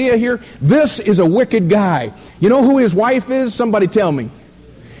idea here? This is a wicked guy. You know who his wife is? Somebody tell me.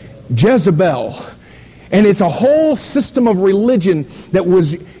 Jezebel. And it's a whole system of religion that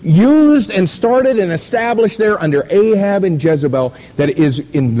was used and started and established there under Ahab and Jezebel that is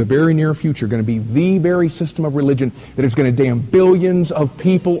in the very near future going to be the very system of religion that is going to damn billions of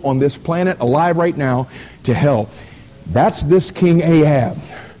people on this planet alive right now to hell. That's this King Ahab.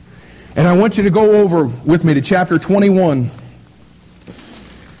 And I want you to go over with me to chapter 21.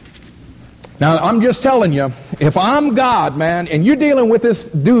 Now, I'm just telling you, if I'm God, man, and you're dealing with this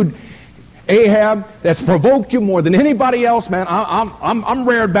dude Ahab that's provoked you more than anybody else, man, I'm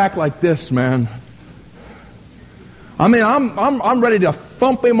reared back like this, man. I mean, I'm ready to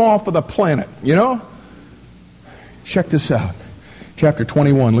thump him off of the planet, you know? Check this out. Chapter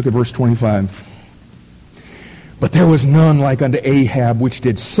 21, look at verse 25. But there was none like unto Ahab, which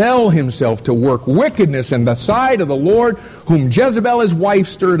did sell himself to work wickedness in the sight of the Lord, whom Jezebel his wife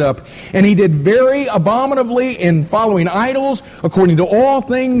stirred up. And he did very abominably in following idols, according to all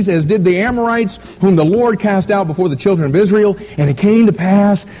things as did the Amorites, whom the Lord cast out before the children of Israel. And it came to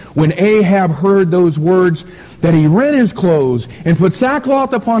pass, when Ahab heard those words, that he rent his clothes, and put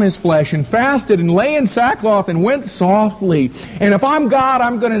sackcloth upon his flesh, and fasted, and lay in sackcloth, and went softly. And if I'm God,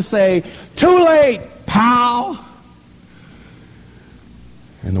 I'm going to say, too late, pal.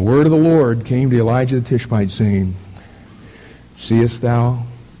 And the word of the Lord came to Elijah the Tishbite, saying, Seest thou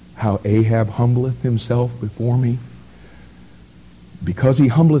how Ahab humbleth himself before me? Because he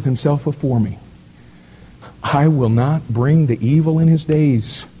humbleth himself before me, I will not bring the evil in his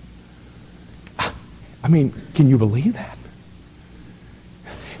days. I mean, can you believe that?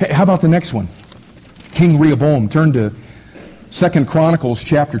 Hey, how about the next one? King Rehoboam. Turn to 2 Chronicles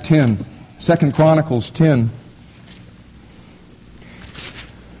chapter 10. 2 Chronicles 10.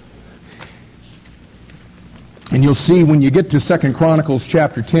 And you'll see when you get to 2 Chronicles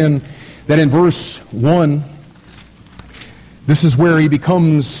chapter 10 that in verse 1, this is where he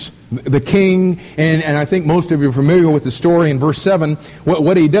becomes the king. And I think most of you are familiar with the story in verse 7.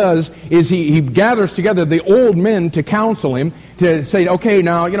 What he does is he gathers together the old men to counsel him, to say, okay,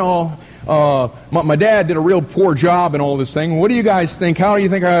 now, you know, my dad did a real poor job in all this thing. What do you guys think? How do you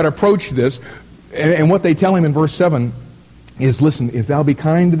think I ought to approach this? And what they tell him in verse 7 is, listen, if thou be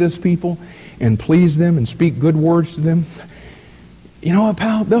kind to this people and please them and speak good words to them, you know what,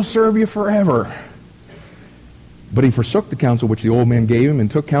 pal? They'll serve you forever. But he forsook the counsel which the old men gave him,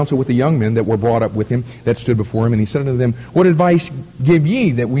 and took counsel with the young men that were brought up with him, that stood before him. And he said unto them, What advice give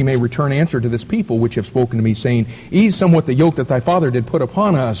ye, that we may return answer to this people which have spoken to me, saying, Ease somewhat the yoke that thy father did put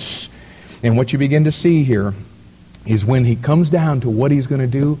upon us? And what you begin to see here is when he comes down to what he's going to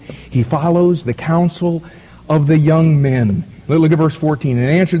do, he follows the counsel of the young men. Look at verse 14. And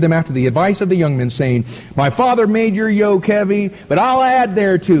answered them after the advice of the young men, saying, My father made your yoke heavy, but I'll add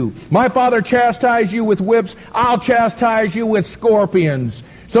thereto. My father chastised you with whips, I'll chastise you with scorpions.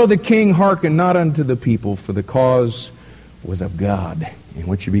 So the king hearkened not unto the people, for the cause was of God. And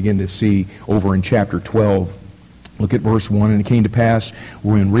what you begin to see over in chapter 12, look at verse 1. And it came to pass,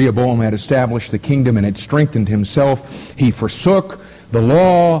 when Rehoboam had established the kingdom and had strengthened himself, he forsook the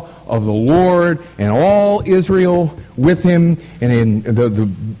law of the Lord, and all Israel with him. And in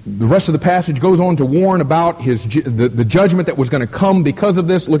the rest of the passage goes on to warn about the judgment that was going to come because of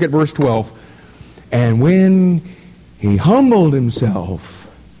this. Look at verse 12. And when he humbled himself,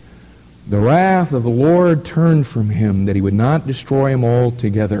 the wrath of the Lord turned from him, that he would not destroy him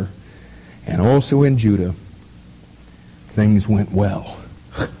altogether. And also in Judah, things went well.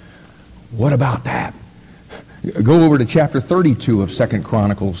 What about that? Go over to chapter 32 of 2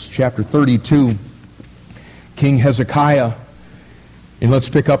 Chronicles. Chapter 32, King Hezekiah. And let's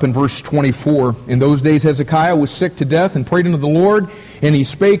pick up in verse 24. In those days Hezekiah was sick to death, and prayed unto the Lord, and he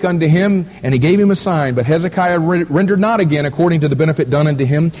spake unto him, and he gave him a sign. But Hezekiah rendered not again according to the benefit done unto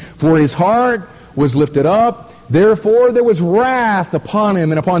him, for his heart was lifted up. Therefore there was wrath upon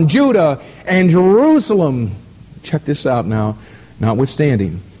him, and upon Judah and Jerusalem. Check this out now.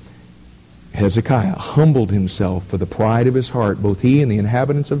 Notwithstanding, Hezekiah humbled himself for the pride of his heart, both he and the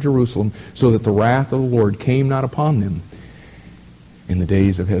inhabitants of Jerusalem, so that the wrath of the Lord came not upon them in the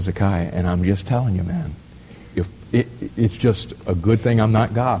days of Hezekiah. And I'm just telling you, man, it's just a good thing I'm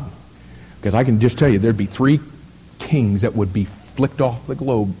not God. Because I can just tell you, there'd be 3 kings that would be flicked off the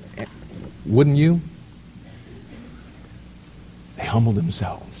globe. Wouldn't you? They humbled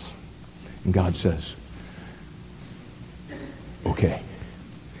themselves. And God says, okay.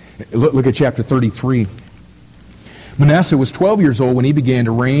 Look at chapter 33. Manasseh was 12 years old when he began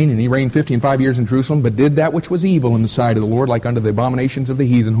to reign, and he reigned 55 years in Jerusalem, but did that which was evil in the sight of the Lord, like unto the abominations of the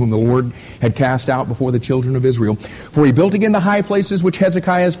heathen, whom the Lord had cast out before the children of Israel. For he built again the high places which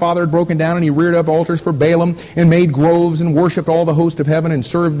Hezekiah his father had broken down, and he reared up altars for Baalim, and made groves, and worshipped all the host of heaven, and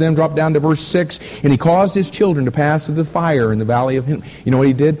served them. Drop down to verse 6. And he caused his children to pass through the fire in the valley of Hinnom. You know what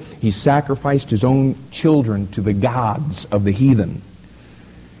he did? He sacrificed his own children to the gods of the heathen.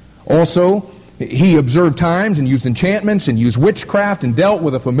 Also, he observed times and used enchantments and used witchcraft and dealt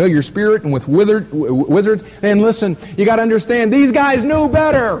with a familiar spirit and with wizards. And listen, you got to understand, these guys knew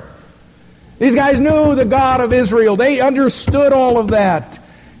better. These guys knew the God of Israel. They understood all of that.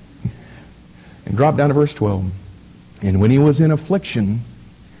 And drop down to verse 12. And when he was in affliction,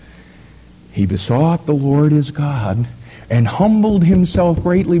 he besought the Lord his God, and humbled himself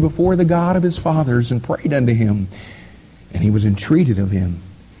greatly before the God of his fathers, and prayed unto him. And he was entreated of him,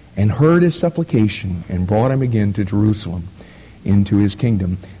 and heard his supplication, and brought him again to Jerusalem, into his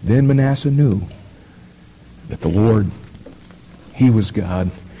kingdom. Then Manasseh knew that the Lord, he was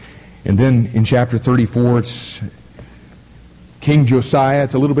God. And then in chapter 34, it's King Josiah.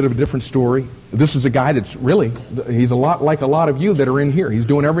 It's a little bit of a different story. This is a guy that's really, he's a lot like a lot of you that are in here. He's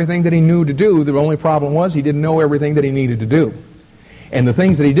doing everything that he knew to do. The only problem was he didn't know everything that he needed to do. And the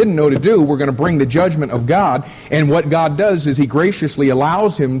things that he didn't know to do were going to bring the judgment of God. And what God does is he graciously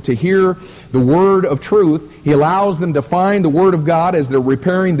allows him to hear the word of truth. He allows them to find the word of God as they're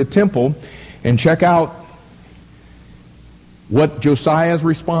repairing the temple. And check out what Josiah's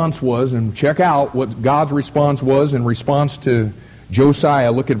response was, and check out what God's response was in response to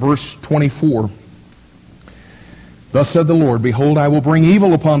Josiah. Look at verse 24. Thus said the Lord, Behold, I will bring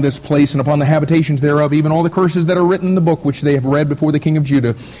evil upon this place and upon the habitations thereof, even all the curses that are written in the book which they have read before the king of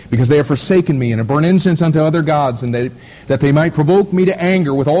Judah, because they have forsaken me, and have burned incense unto other gods, and that they might provoke me to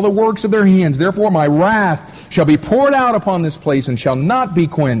anger with all the works of their hands. Therefore my wrath shall be poured out upon this place, and shall not be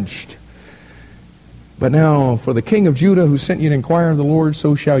quenched. But now, for the king of Judah, who sent you to inquire of the Lord,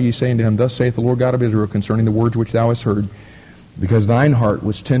 so shall ye say unto him, Thus saith the Lord God of Israel, concerning the words which thou hast heard, because thine heart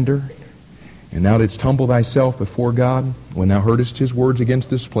was tender, and thou didst humble thyself before God, when thou heardest his words against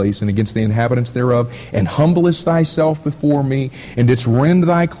this place, and against the inhabitants thereof, and humblest thyself before me, and didst rend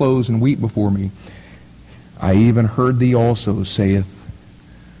thy clothes, and weep before me. I even heard thee also, saith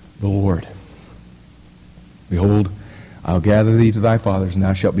the Lord. Behold, I'll gather thee to thy fathers, and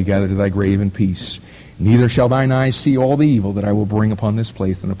thou shalt be gathered to thy grave in peace. Neither shall thine eyes see all the evil that I will bring upon this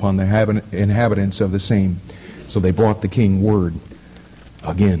place, and upon the inhabitants of the same. So they brought the king word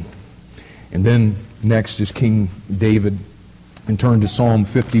again. And then next is King David. And turn to Psalm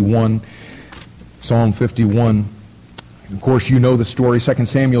 51. Psalm 51. Of course, you know the story. 2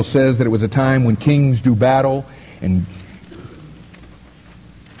 Samuel says that it was a time when kings do battle. And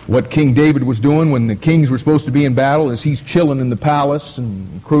what King David was doing when the kings were supposed to be in battle is he's chilling in the palace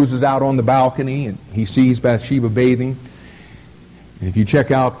and cruises out on the balcony and he sees Bathsheba bathing. And if you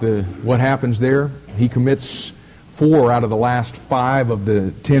check out what happens there, he commits 4 out of the last 5 of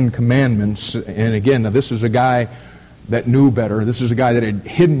the 10 commandments. And again, now this is a guy that knew better. This is a guy that had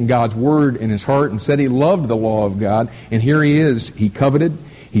hidden God's word in his heart and said he loved the law of God. And here he is. He coveted,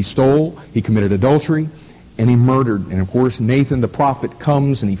 he stole, he committed adultery, and he murdered. And of course, Nathan the prophet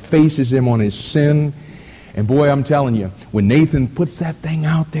comes and he faces him on his sin. And boy, I'm telling you, when Nathan puts that thing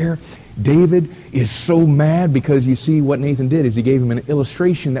out there, David is so mad because you see what Nathan did is he gave him an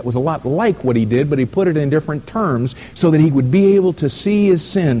illustration that was a lot like what he did, but he put it in different terms so that he would be able to see his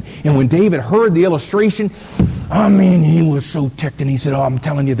sin. And when David heard the illustration, I mean, he was so ticked and he said, oh, I'm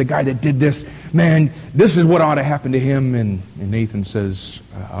telling you, the guy that did this, man, this is what ought to happen to him. And Nathan says,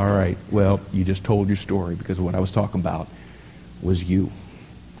 all right, well, you just told your story because what I was talking about was you.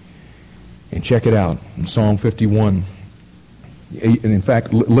 And check it out in Psalm 51. And in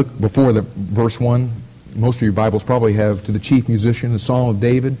fact, look before the verse 1. Most of your Bibles probably have to the chief musician, the Psalm of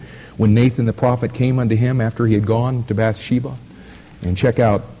David, when Nathan the prophet came unto him after he had gone to Bathsheba. And check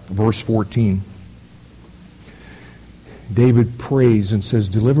out verse 14. David prays and says,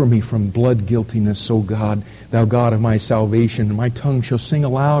 deliver me from blood guiltiness, O God, thou God of my salvation, and my tongue shall sing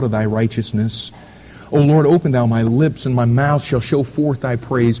aloud of thy righteousness. O Lord, open thou my lips, and my mouth shall show forth thy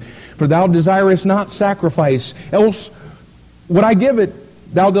praise. For thou desirest not sacrifice, else would I give it.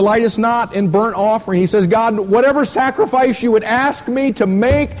 Thou delightest not in burnt offering. He says, God, whatever sacrifice you would ask me to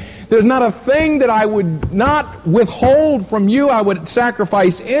make, there's not a thing that I would not withhold from you. I would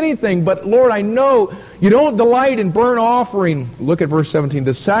sacrifice anything. But Lord, I know you don't delight in burnt offering. Look at verse 17.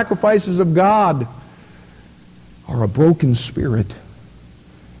 The sacrifices of God are a broken spirit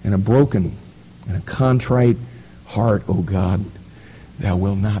and a broken and a contrite heart, O God, thou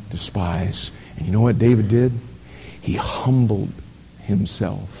wilt not despise. And you know what David did? He humbled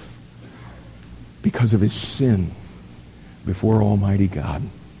himself because of his sin before Almighty God.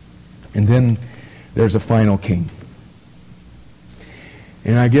 And then there's a final king.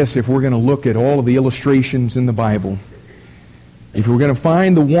 And I guess if we're going to look at all of the illustrations in the Bible, if we're going to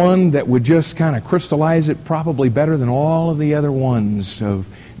find the one that would just kind of crystallize it probably better than all of the other ones of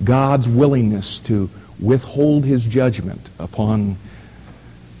God's willingness to withhold his judgment upon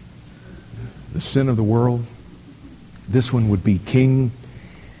the sin of the world, this one would be King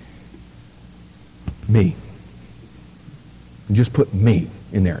me. Just put me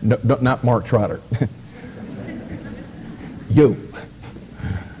in there. No, not Mark Trotter. You.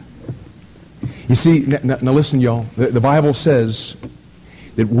 You see, now listen, y'all. The Bible says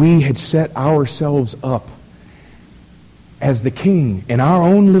that we had set ourselves up as the king in our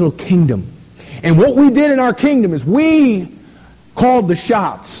own little kingdom. And what we did in our kingdom is we called the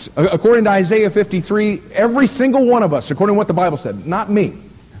shots. According to Isaiah 53, every single one of us, according to what the Bible said, not me,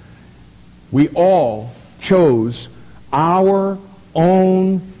 we all chose our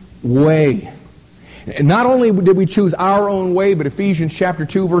own way. And not only did we choose our own way, but Ephesians chapter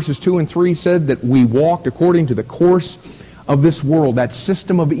 2, verses 2 and 3 said that we walked according to the course of this world, that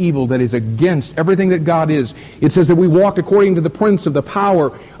system of evil that is against everything that God is. It says that we walked according to the prince of the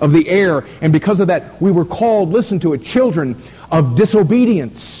power of the air, and because of that we were called, listen to it, children of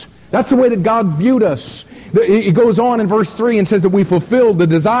disobedience. That's the way that God viewed us. It goes on in verse 3 and says that we fulfilled the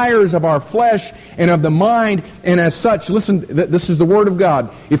desires of our flesh and of the mind, and as such, listen, this is the word of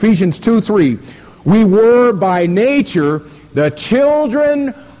God, Ephesians 2:3. We were by nature the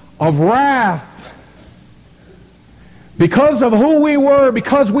children of wrath. Because of who we were,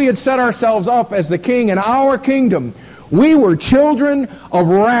 because we had set ourselves up as the king in our kingdom, we were children of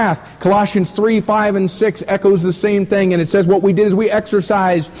wrath. Colossians 3, 5, and 6 echoes the same thing, and it says what we did is we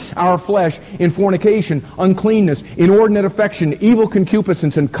exercised our flesh in fornication, uncleanness, inordinate affection, evil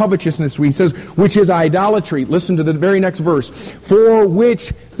concupiscence, and covetousness. He says, which is idolatry. Listen to the very next verse. For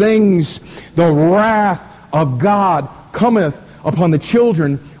which things the wrath of God cometh upon the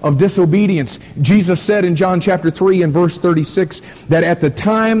children of disobedience. Jesus said in John chapter 3 and verse 36 that at the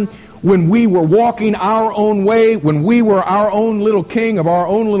time when we were walking our own way, when we were our own little king of our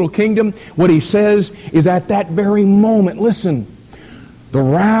own little kingdom, what he says is at that very moment, listen, the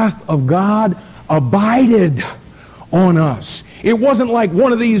wrath of God abided on us. It wasn't like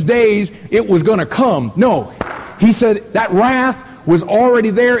one of these days it was going to come. No, he said that wrath was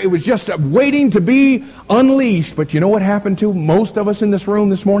already there. It was just waiting to be unleashed. But you know what happened to most of us in this room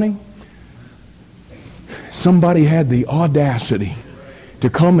this morning? somebody had the audacity to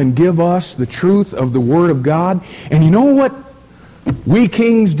come and give us the truth of the Word of God. And you know what we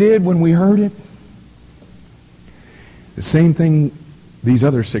kings did when we heard it? The same thing these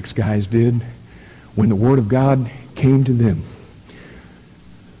other 6 guys did when the Word of God came to them.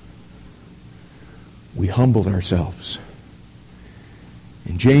 We humbled ourselves.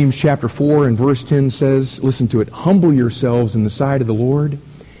 And James chapter 4 and verse 10 says, listen to it, humble yourselves in the sight of the Lord,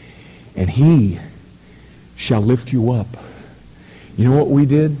 and He shall lift you up. You know what we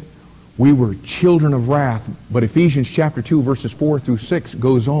did? We were children of wrath. But Ephesians chapter 2 verses 4 through 6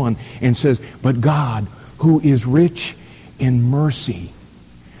 goes on and says, but God, who is rich in mercy,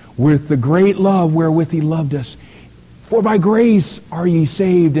 with the great love wherewith He loved us, for by grace are ye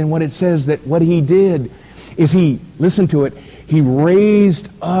saved. And what it says that what He did is He, listen to it, He raised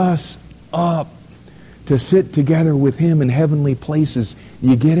us up to sit together with Him in heavenly places.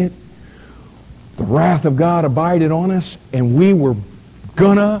 You get it? The wrath of God abided on us, and we were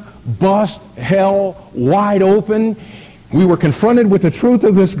gonna bust hell wide open. We were confronted with the truth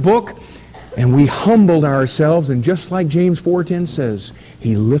of this book, and we humbled ourselves, and just like James 4:10 says,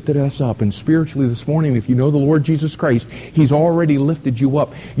 He lifted us up. And spiritually this morning, if you know the Lord Jesus Christ, He's already lifted you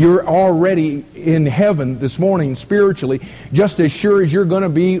up. You're already in heaven this morning spiritually, just as sure as you're going to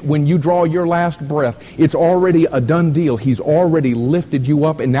be when you draw your last breath. It's already a done deal. He's already lifted you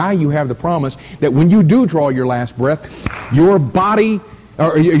up, and now you have the promise that when you do draw your last breath, your body,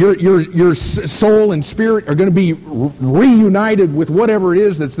 or your soul and spirit are going to be reunited with whatever it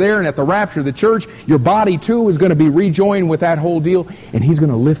is that's there. And at the rapture of the church, your body too is going to be rejoined with that whole deal, and He's going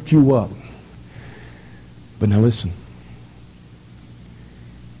to lift you up. But now listen.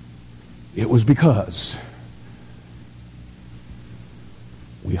 It was because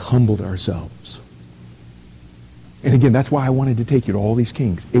we humbled ourselves. And again, that's why I wanted to take you to all these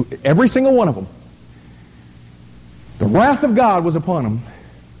kings. Every single one of them. The wrath of God was upon them,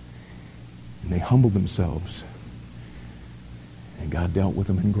 and they humbled themselves, and God dealt with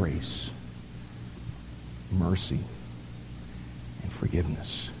them in grace, mercy, and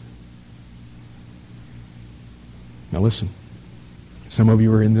forgiveness. Now listen, some of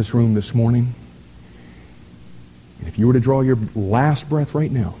you are in this room this morning, and if you were to draw your last breath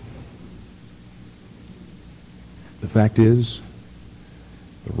right now, the fact is,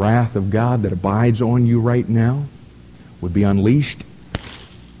 the wrath of God that abides on you right now would be unleashed.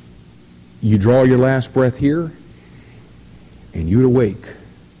 You draw your last breath here, and you'd awake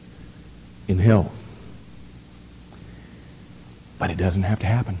in hell. But it doesn't have to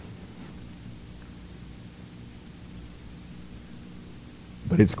happen.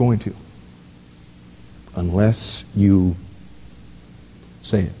 But it's going to. Unless you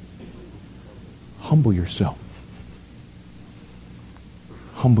say it. Humble yourself.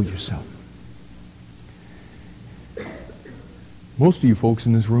 Humble yourself. Most of you folks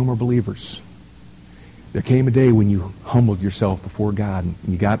in this room are believers. There came a day when you humbled yourself before God and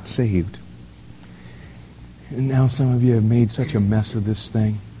you got saved. And now some of you have made such a mess of this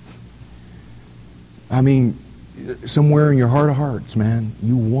thing. I mean, somewhere in your heart of hearts, man,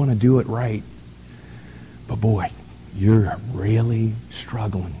 you want to do it right. But boy, you're really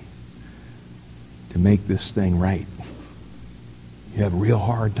struggling to make this thing right. You have a real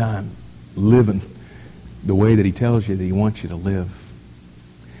hard time living the way that He tells you that He wants you to live.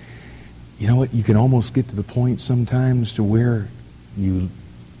 You know what? You can almost get to the point sometimes to where you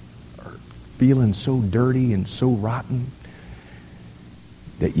are feeling so dirty and so rotten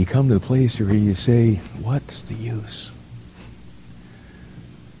that you come to the place where you say, what's the use?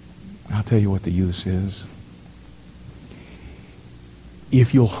 I'll tell you what the use is.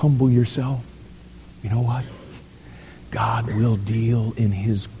 If you'll humble yourself, you know what? God will deal in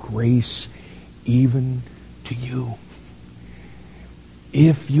His grace even to you.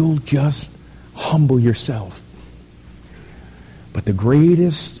 If you'll just humble yourself. But the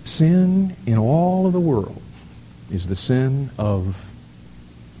greatest sin in all of the world is the sin of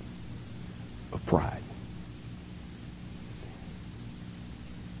pride.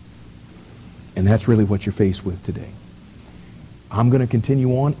 And that's really what you're faced with today. I'm going to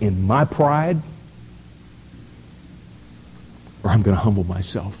continue on in my pride, or I'm going to humble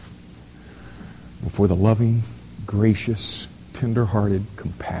myself before the loving, gracious, tender-hearted,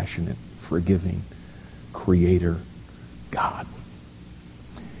 compassionate, forgiving Creator God.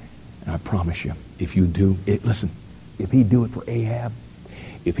 And I promise you, if you do it, listen, if He'd do it for Ahab,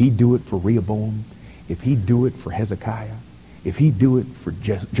 if He'd do it for Rehoboam, if He'd do it for Hezekiah, if He'd do it for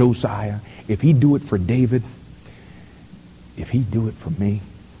Josiah, if He'd do it for David, if He'd do it for me,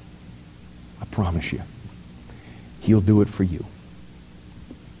 I promise you, He'll do it for you.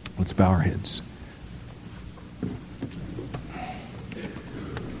 Let's bow our heads.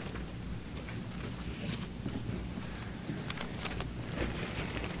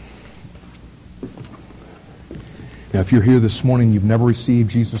 Now, if you're here this morning, you've never received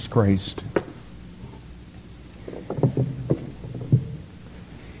Jesus Christ.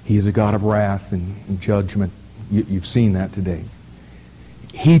 He is a God of wrath and judgment. You've seen that today.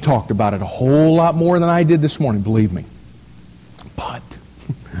 He talked about it a whole lot more than I did this morning, believe me. But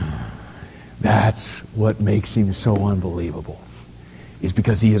that's what makes him so unbelievable, is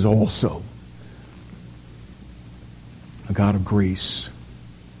because he is also a God of grace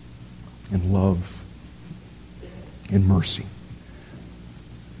and love and mercy.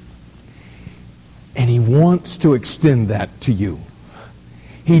 And he wants to extend that to you.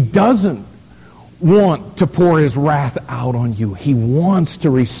 He doesn't want to pour his wrath out on you. He wants to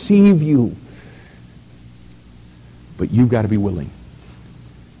receive you. But you've got to be willing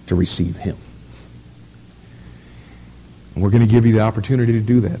to receive him. And we're going to give you the opportunity to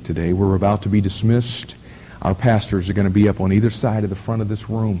do that today. We're about to be dismissed. Our pastors are going to be up on either side of the front of this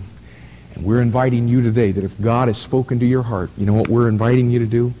room. And we're inviting you today that if God has spoken to your heart, you know what we're inviting you to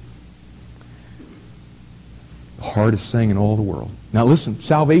do? The hardest thing in all the world. Now listen,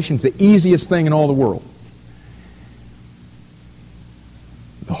 salvation's the easiest thing in all the world.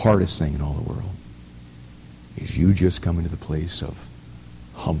 The hardest thing in all the world is you just coming to the place of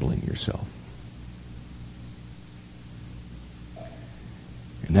humbling yourself.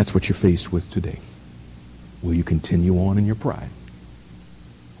 And that's what you're faced with today. Will you continue on in your pride?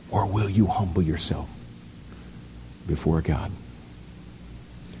 Or will you humble yourself before God?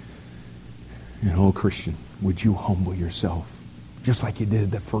 And oh, Christian, would you humble yourself just like you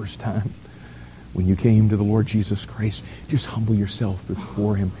did the first time when you came to the Lord Jesus Christ? Just humble yourself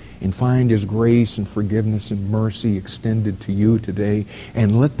before him and find his grace and forgiveness and mercy extended to you today.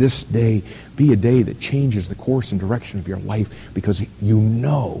 And let this day be a day that changes the course and direction of your life, because you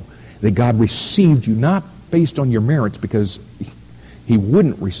know that God received you not based on your merits, because he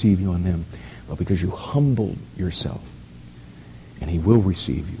wouldn't receive you on them, but because you humbled yourself. And he will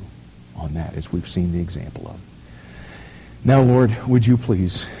receive you on that, as we've seen the example of. Now, Lord, would you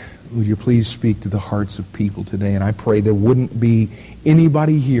please speak to the hearts of people today? And I pray there wouldn't be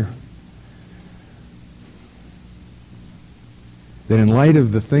anybody here that in light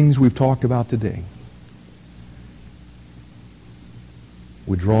of the things we've talked about today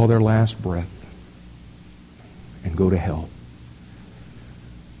would draw their last breath and go to hell.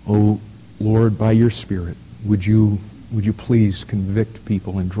 Oh, Lord, by your Spirit, would you please convict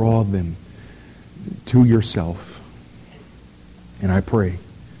people and draw them to yourself? And I pray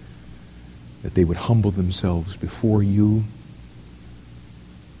that they would humble themselves before you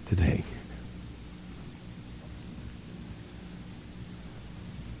today.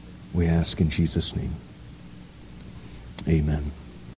 We ask in Jesus' name. Amen.